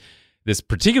beef, this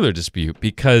particular dispute,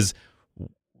 because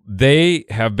they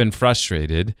have been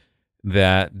frustrated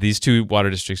that these 2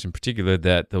 water districts in particular,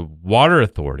 that the water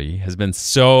authority has been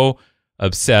so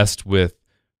obsessed with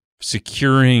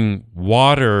securing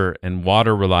water and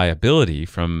water reliability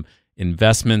from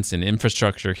investments in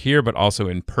infrastructure here, but also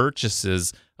in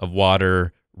purchases of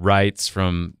water rights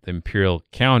from the Imperial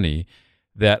County,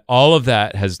 that all of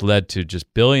that has led to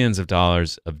just billions of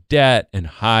dollars of debt and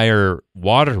higher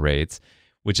water rates,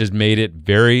 which has made it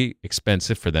very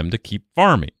expensive for them to keep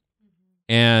farming.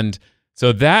 And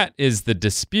so that is the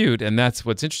dispute, and that's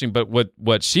what's interesting. But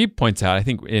what she points out, I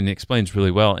think, and explains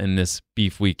really well in this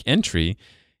Beef Week entry,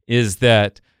 is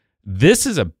that this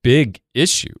is a big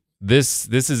issue. This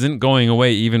isn't going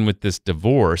away even with this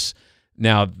divorce.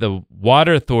 Now, the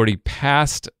Water Authority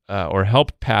passed or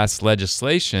helped pass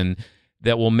legislation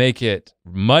that will make it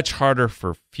much harder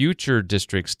for future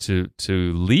districts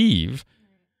to leave,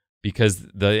 because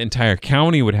the entire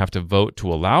county would have to vote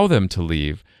to allow them to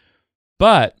leave.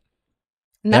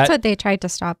 And that's what they tried to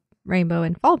stop Rainbow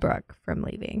and Fallbrook from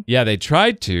leaving. Yeah, they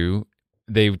tried to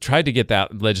get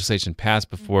that legislation passed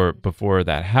before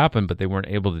that happened, but they weren't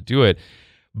able to do it.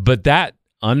 But that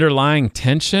underlying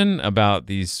tension about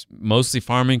these mostly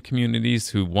farming communities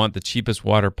who want the cheapest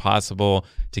water possible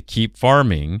to keep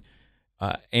farming,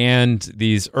 and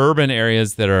these urban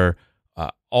areas that are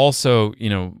also,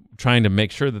 trying to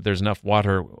make sure that there's enough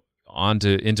water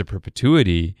into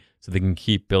perpetuity so they can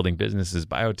keep building businesses,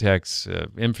 biotechs,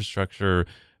 infrastructure,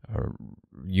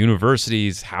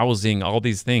 universities, housing, all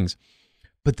these things.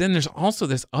 But then there's also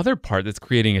this other part that's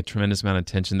creating a tremendous amount of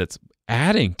tension that's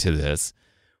adding to this,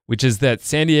 which is that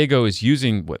San Diego is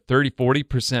using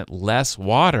 30-40% less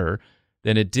water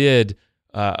than it did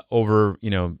over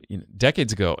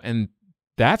decades ago, and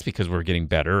that's because we're getting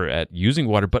better at using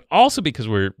water, but also because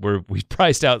we've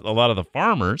priced out a lot of the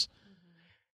farmers,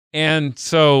 and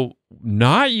so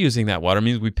not using that water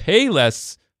means we pay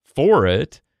less for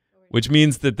it, which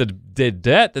means that the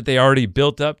debt that they already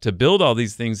built up to build all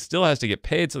these things still has to get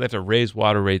paid, so they have to raise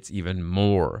water rates even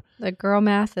more. The girl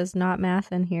math is not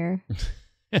math in here.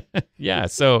 Yeah.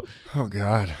 So, oh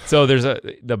God. So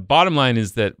the bottom line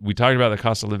is that we talked about the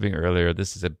cost of living earlier.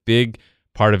 This is a big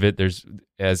part of it. There's,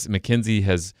 as McKinsey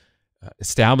has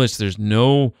established, there's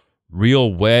no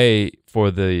real way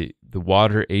for the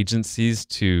water agencies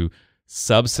to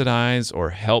subsidize or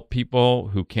help people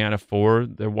who can't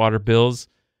afford their water bills.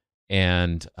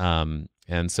 And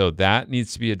so that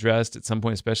needs to be addressed at some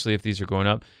point, especially if these are going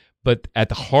up. But at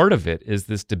the heart of it is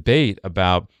this debate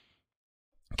about,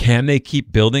 can they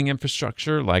keep building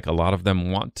infrastructure like a lot of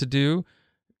them want to do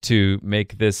to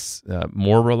make this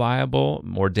more reliable,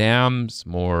 more dams,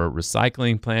 more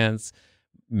recycling plants,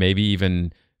 maybe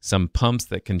even some pumps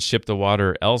that can ship the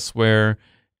water elsewhere?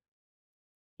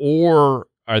 Or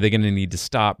are they going to need to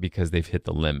stop because they've hit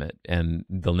the limit, and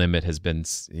the limit has been,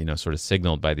 sort of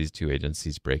signaled by these two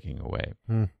agencies breaking away?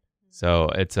 So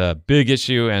it's a big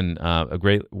issue, and a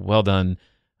great, well done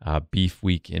Beef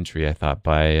Week entry, I thought,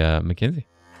 by McKinsey.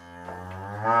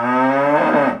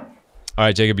 All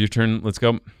right, Jacob, your turn. Let's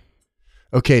go.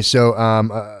 Okay, so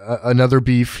another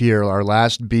beef here, our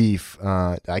last beef.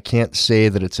 I can't say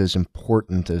that it's as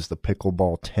important as the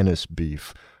pickleball tennis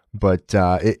beef, but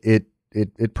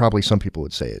it probably, some people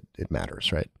would say it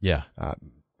matters, right? Yeah.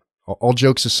 All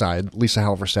jokes aside, Lisa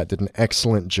Halverstadt did an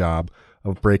excellent job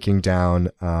of breaking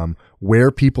down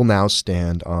where people now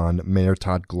stand on Mayor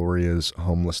Todd Gloria's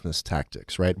homelessness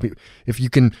tactics, right? If you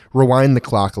can rewind the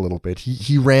clock a little bit,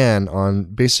 he ran on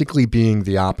basically being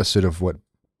the opposite of what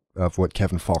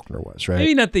Kevin Faulconer was, right?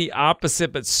 Maybe not the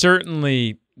opposite, but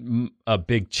certainly a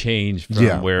big change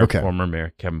from where former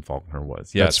Mayor Kevin Faulconer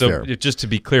was. Yeah, that's so fair. Just to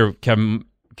be clear, Kevin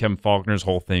Faulconer's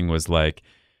whole thing was like,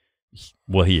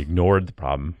 well, he ignored the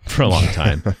problem for a long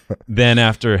time. Then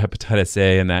after hepatitis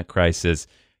A and that crisis,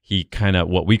 he kind of,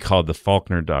 what we called the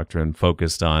Faulconer Doctrine,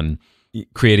 focused on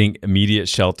creating immediate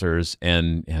shelters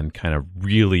and kind of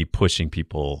really pushing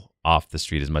people off the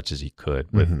street as much as he could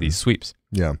with these sweeps.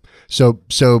 Yeah. So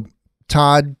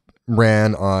Todd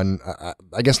ran on,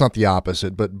 I guess not the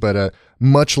opposite, but a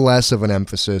much less of an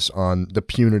emphasis on the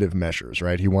punitive measures,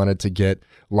 right? He wanted to get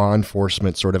law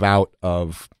enforcement sort of out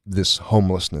of this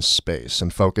homelessness space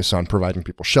and focus on providing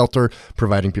people shelter,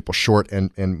 providing people short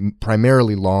and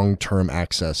primarily long-term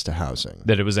access to housing.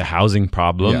 That it was a housing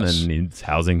problem and needs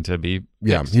housing to be fixed.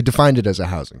 Yeah, he defined it as a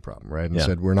housing problem, right? And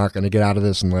said, we're not going to get out of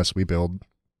this unless we build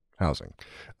housing.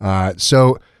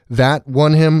 So that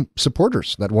won him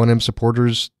supporters.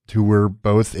 Who were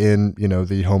both in,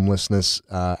 the homelessness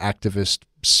activist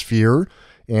sphere,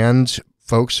 and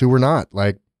folks who were not,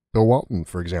 like Bill Walton,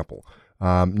 for example.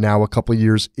 Now, a couple of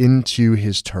years into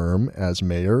his term as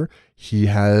mayor, he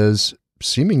has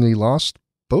seemingly lost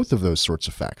both of those sorts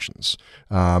of factions.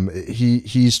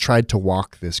 He's tried to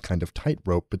walk this kind of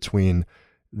tightrope between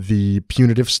the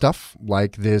punitive stuff,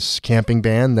 like this camping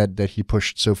ban that he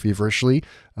pushed so feverishly,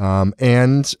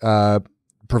 and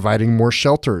providing more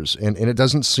shelters, and it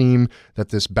doesn't seem that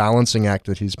this balancing act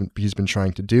that he's been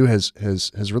trying to do has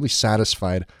really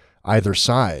satisfied either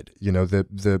side.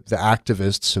 The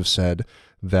activists have said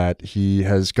that he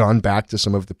has gone back to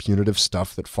some of the punitive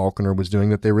stuff that Faulconer was doing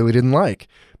that they really didn't like.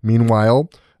 Meanwhile,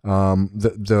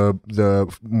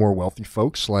 the more wealthy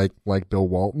folks like Bill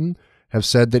Walton have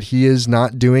said that he is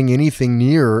not doing anything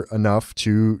near enough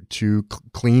to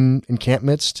clean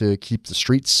encampments, to keep the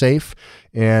streets safe,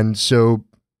 and so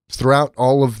throughout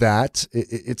all of that,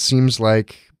 it seems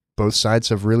like both sides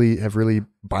have really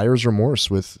buyer's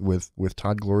remorse with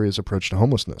Todd Gloria's approach to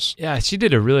homelessness. Yeah, she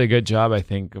did a really good job, I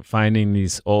think, of finding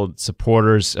these old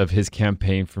supporters of his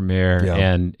campaign for mayor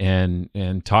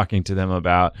and talking to them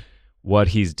about what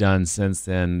he's done since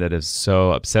then that has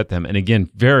so upset them. And again,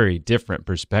 very different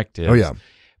perspectives. Oh yeah.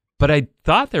 But I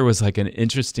thought there was like an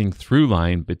interesting through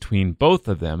line between both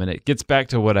of them, and it gets back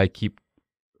to what I keep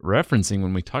referencing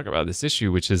when we talk about this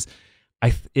issue, which is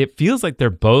it feels like they're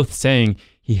both saying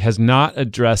he has not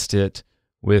addressed it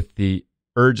with the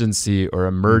urgency or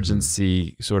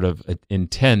emergency sort of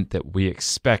intent that we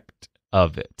expect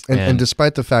of it. And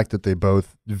despite the fact that they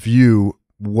both view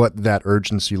what that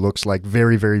urgency looks like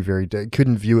very, very, very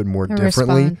couldn't view it more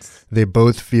differently. Response. They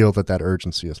both feel that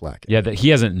urgency is lacking. Yeah, that he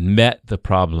hasn't met the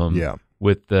problem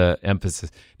with the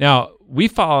emphasis. Now, we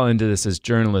fall into this as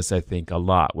journalists, I think, a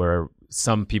lot, where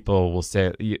some people will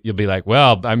say, you'll be like,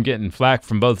 well, I'm getting flack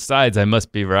from both sides. I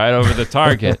must be right over the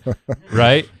target,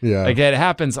 right? Yeah. Like it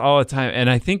happens all the time. And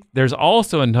I think there's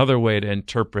also another way to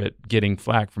interpret getting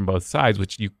flack from both sides,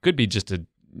 which you could be just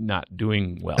not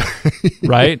doing well,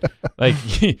 right? Like,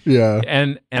 yeah.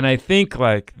 And I think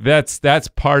like that's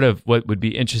part of what would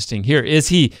be interesting here. Is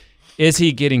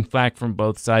he getting flack from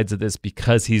both sides of this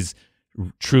because he's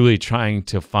truly trying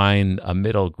to find a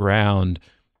middle ground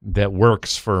that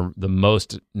works for the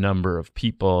most number of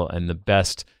people and the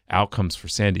best outcomes for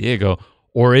San Diego,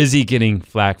 or is he getting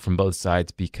flack from both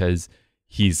sides because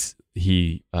he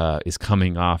is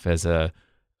coming off as a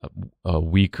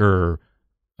weaker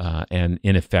and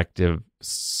ineffective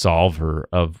solver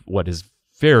of what is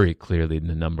very clearly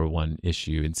the number one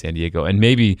issue in San Diego, and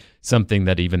maybe something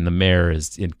that even the mayor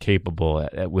is incapable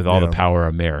with all the power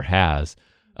a mayor has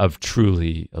of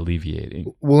truly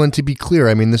alleviating. Well, and to be clear,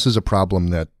 I mean, this is a problem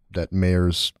that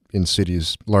mayors in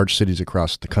cities, large cities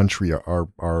across the country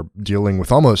are dealing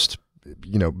with almost,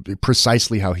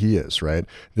 precisely how he is, right?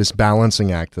 This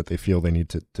balancing act that they feel they need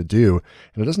to do.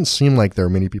 And it doesn't seem like there are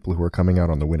many people who are coming out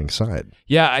on the winning side.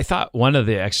 Yeah, I thought one of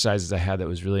the exercises I had that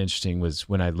was really interesting was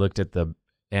when I looked at the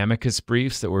amicus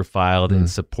briefs that were filed in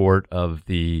support of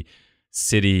the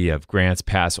city of Grants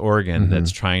Pass, Oregon,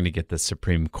 that's trying to get the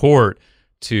Supreme Court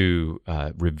to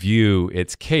review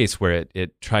its case where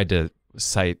it tried to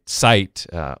cite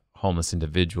homeless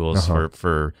individuals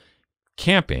for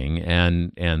camping,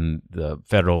 and the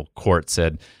federal court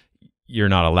said you're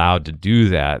not allowed to do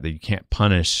that you can't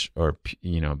punish or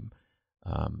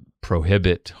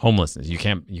prohibit homelessness. You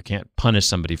can't punish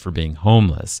somebody for being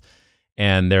homeless.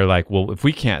 And they're like, well, if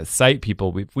we can't cite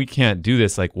people, if we can't do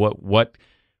this, like what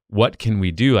can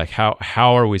we do? Like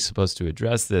how are we supposed to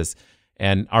address this?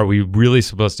 And are we really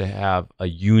supposed to have a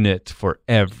unit for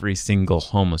every single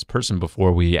homeless person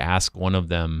before we ask one of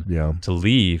them to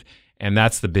leave? And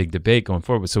that's the big debate going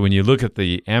forward. So when you look at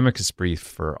the amicus brief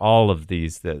for all of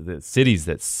these, the cities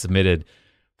that submitted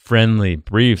friendly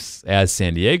briefs, as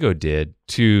San Diego did,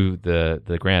 to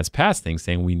the Grants Pass thing,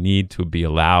 saying we need to be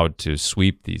allowed to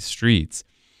sweep these streets.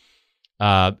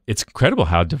 It's incredible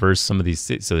how diverse some of these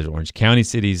cities. So there's Orange County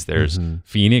cities. There's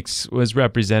Phoenix was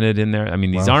represented in there. I mean,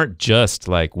 these aren't just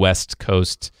like West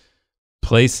Coast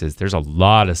places. There's a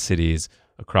lot of cities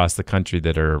across the country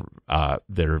that are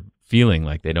feeling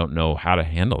like they don't know how to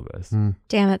handle this.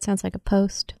 Damn, it sounds like a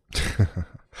post.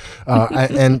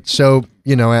 And so,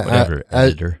 whatever,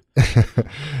 editor.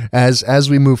 as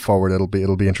we move forward, it'll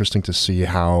be interesting to see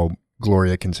how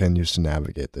Gloria continues to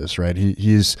navigate this, right?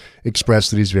 He's expressed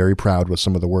that he's very proud with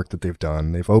some of the work that they've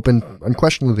done.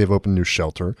 Unquestionably, they've opened new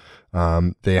shelter.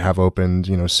 They have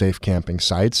opened, safe camping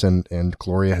sites, and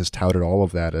Gloria has touted all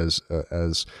of that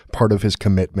as part of his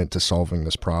commitment to solving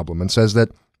this problem, and says that,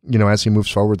 as he moves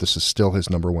forward, this is still his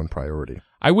number one priority.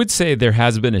 I would say there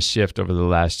has been a shift over the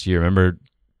last year. Remember,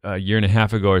 a year and a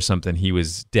half ago or something, he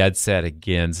was dead set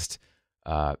against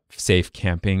safe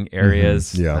camping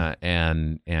areas.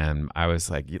 And I was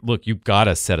like, look, you've got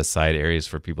to set aside areas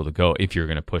for people to go if you're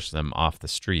going to push them off the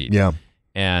street. Yeah.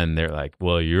 And they're like,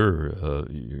 well, you're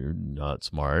not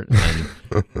smart.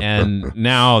 And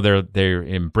now they're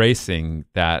embracing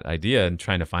that idea and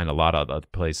trying to find a lot of other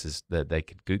places that they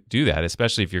could do that,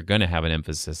 especially if you're going to have an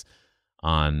emphasis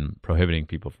on prohibiting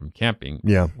people from camping.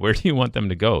 Yeah. Where do you want them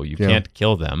to go? You can't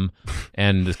kill them.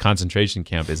 And the concentration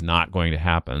camp is not going to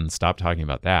happen. Stop talking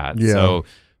about that. Yeah. So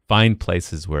find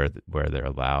places where they're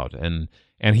allowed. And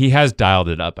he has dialed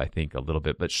it up, I think, a little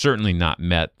bit, but certainly not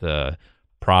met the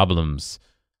problems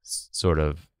sort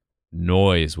of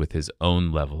noise with his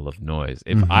own level of noise.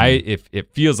 If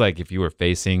it feels like if you were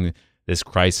facing this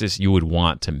crisis, you would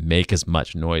want to make as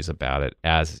much noise about it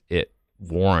as it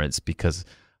warrants, because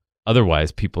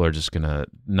otherwise people are just going to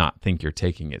not think you're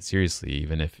taking it seriously,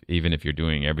 even if you're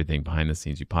doing everything behind the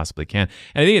scenes you possibly can.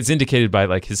 And I think it's indicated by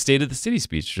like his State of the City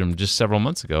speech from just several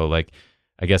months ago. Like,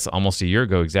 I guess almost a year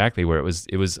ago exactly, where it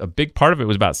was a big part of it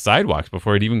was about sidewalks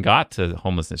before it even got to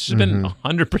homelessness. It should have been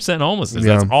 100% homelessness.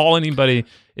 Yeah. That's all anybody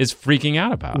is freaking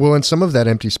out about. Well, and some of that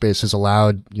empty space has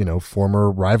allowed,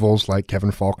 former rivals like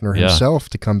Kevin Faulconer himself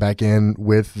to come back in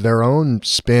with their own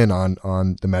spin on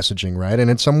the messaging, right?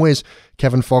 And in some ways,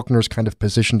 Kevin Faulconer's kind of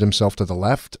positioned himself to the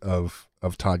left of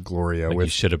Todd Gloria. Like, you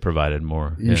should have provided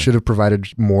more. You should have provided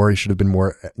more. You should have been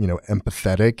more,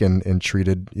 empathetic and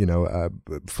treated,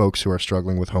 folks who are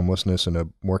struggling with homelessness in a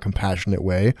more compassionate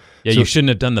way. Yeah, you shouldn't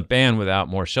have done the ban without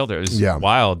more shelter. It was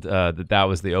wild that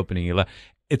was the opening he left.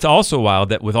 It's also wild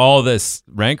that with all this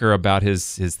rancor about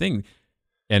his thing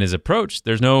and his approach,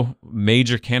 there's no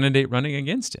major candidate running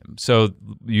against him. So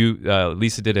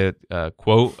Lisa did a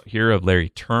quote here of Larry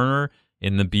Turner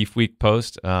in the Beef Week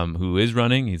Post, who is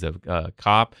running. He's a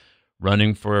cop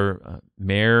running for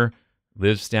mayor,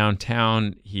 lives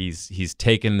downtown. He's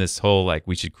taken this whole, like,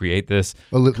 we should create this.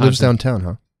 Well, lives downtown,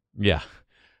 huh? Yeah.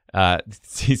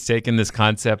 He's taken this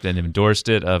concept and endorsed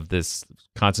it of this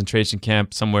concentration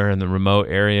camp somewhere in the remote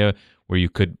area where you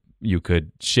could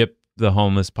ship the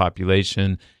homeless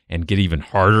population and get even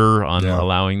harder on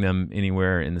allowing them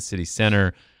anywhere in the city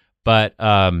center. But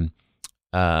I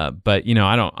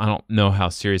don't know how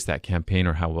serious that campaign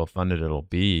or how well funded it'll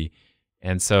be.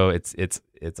 And so it's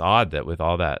odd that with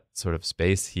all that sort of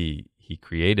space he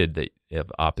created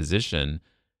of opposition,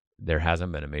 there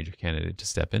hasn't been a major candidate to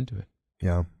step into it.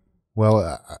 Yeah.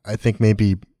 Well, I think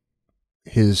maybe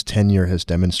his tenure has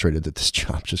demonstrated that this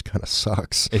job just kind of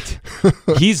sucks.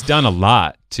 He's done a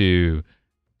lot to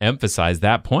emphasize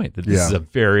that point, that this is a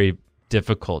very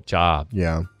difficult job.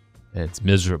 Yeah. And it's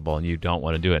miserable and you don't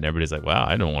want to do it. And everybody's like, wow,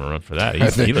 I don't want to run for that. He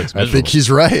looks miserable. I think he's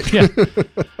right. Yeah.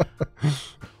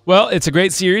 Well, it's a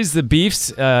great series, The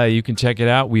Beefs. You can check it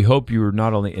out. We hope you were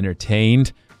not only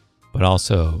entertained, but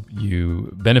also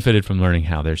you benefited from learning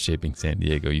how they're shaping San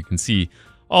Diego. You can see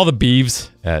all the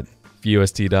beeves at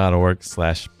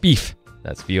VOSD.org/beef.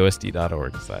 That's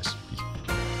VOSD.org/beef.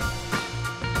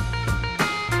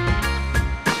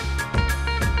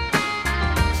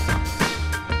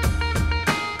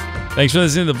 Thanks for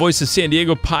listening to the Voice of San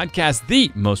Diego podcast, the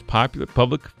most popular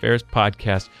public affairs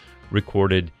podcast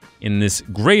recorded in this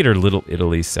greater Little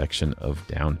Italy section of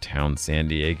downtown San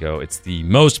Diego. It's the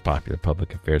most popular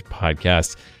public affairs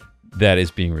podcast that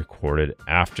is being recorded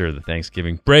after the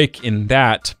Thanksgiving break in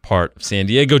that part of San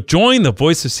Diego. Join the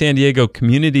Voice of San Diego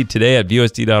community today at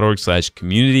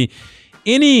VOSD.org/community.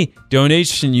 Any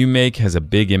donation you make has a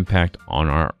big impact on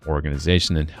our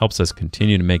organization and helps us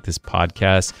continue to make this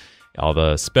podcast. All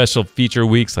the special feature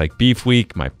weeks like Beef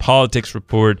Week, my politics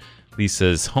report,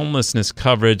 Lisa's homelessness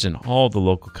coverage, and all the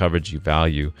local coverage you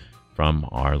value from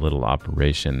our little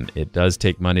operation. It does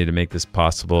take money to make this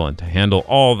possible and to handle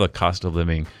all the cost of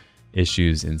living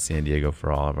issues in San Diego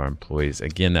for all of our employees.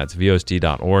 Again, that's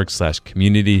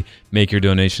VOSD.org/community. Make your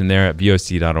donation there at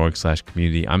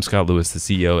VOSD.org/community. I'm Scott Lewis, the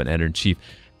CEO and editor-in-chief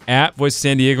at Voice of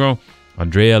San Diego.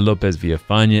 Andrea Lopez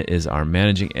Villafana is our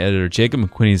managing editor. Jacob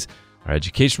McQuinney's our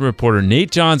education reporter.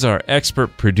 Nate John's our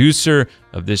expert producer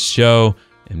of this show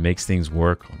and makes things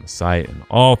work on the site and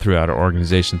all throughout our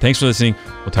organization. Thanks for listening.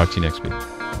 We'll talk to you next week.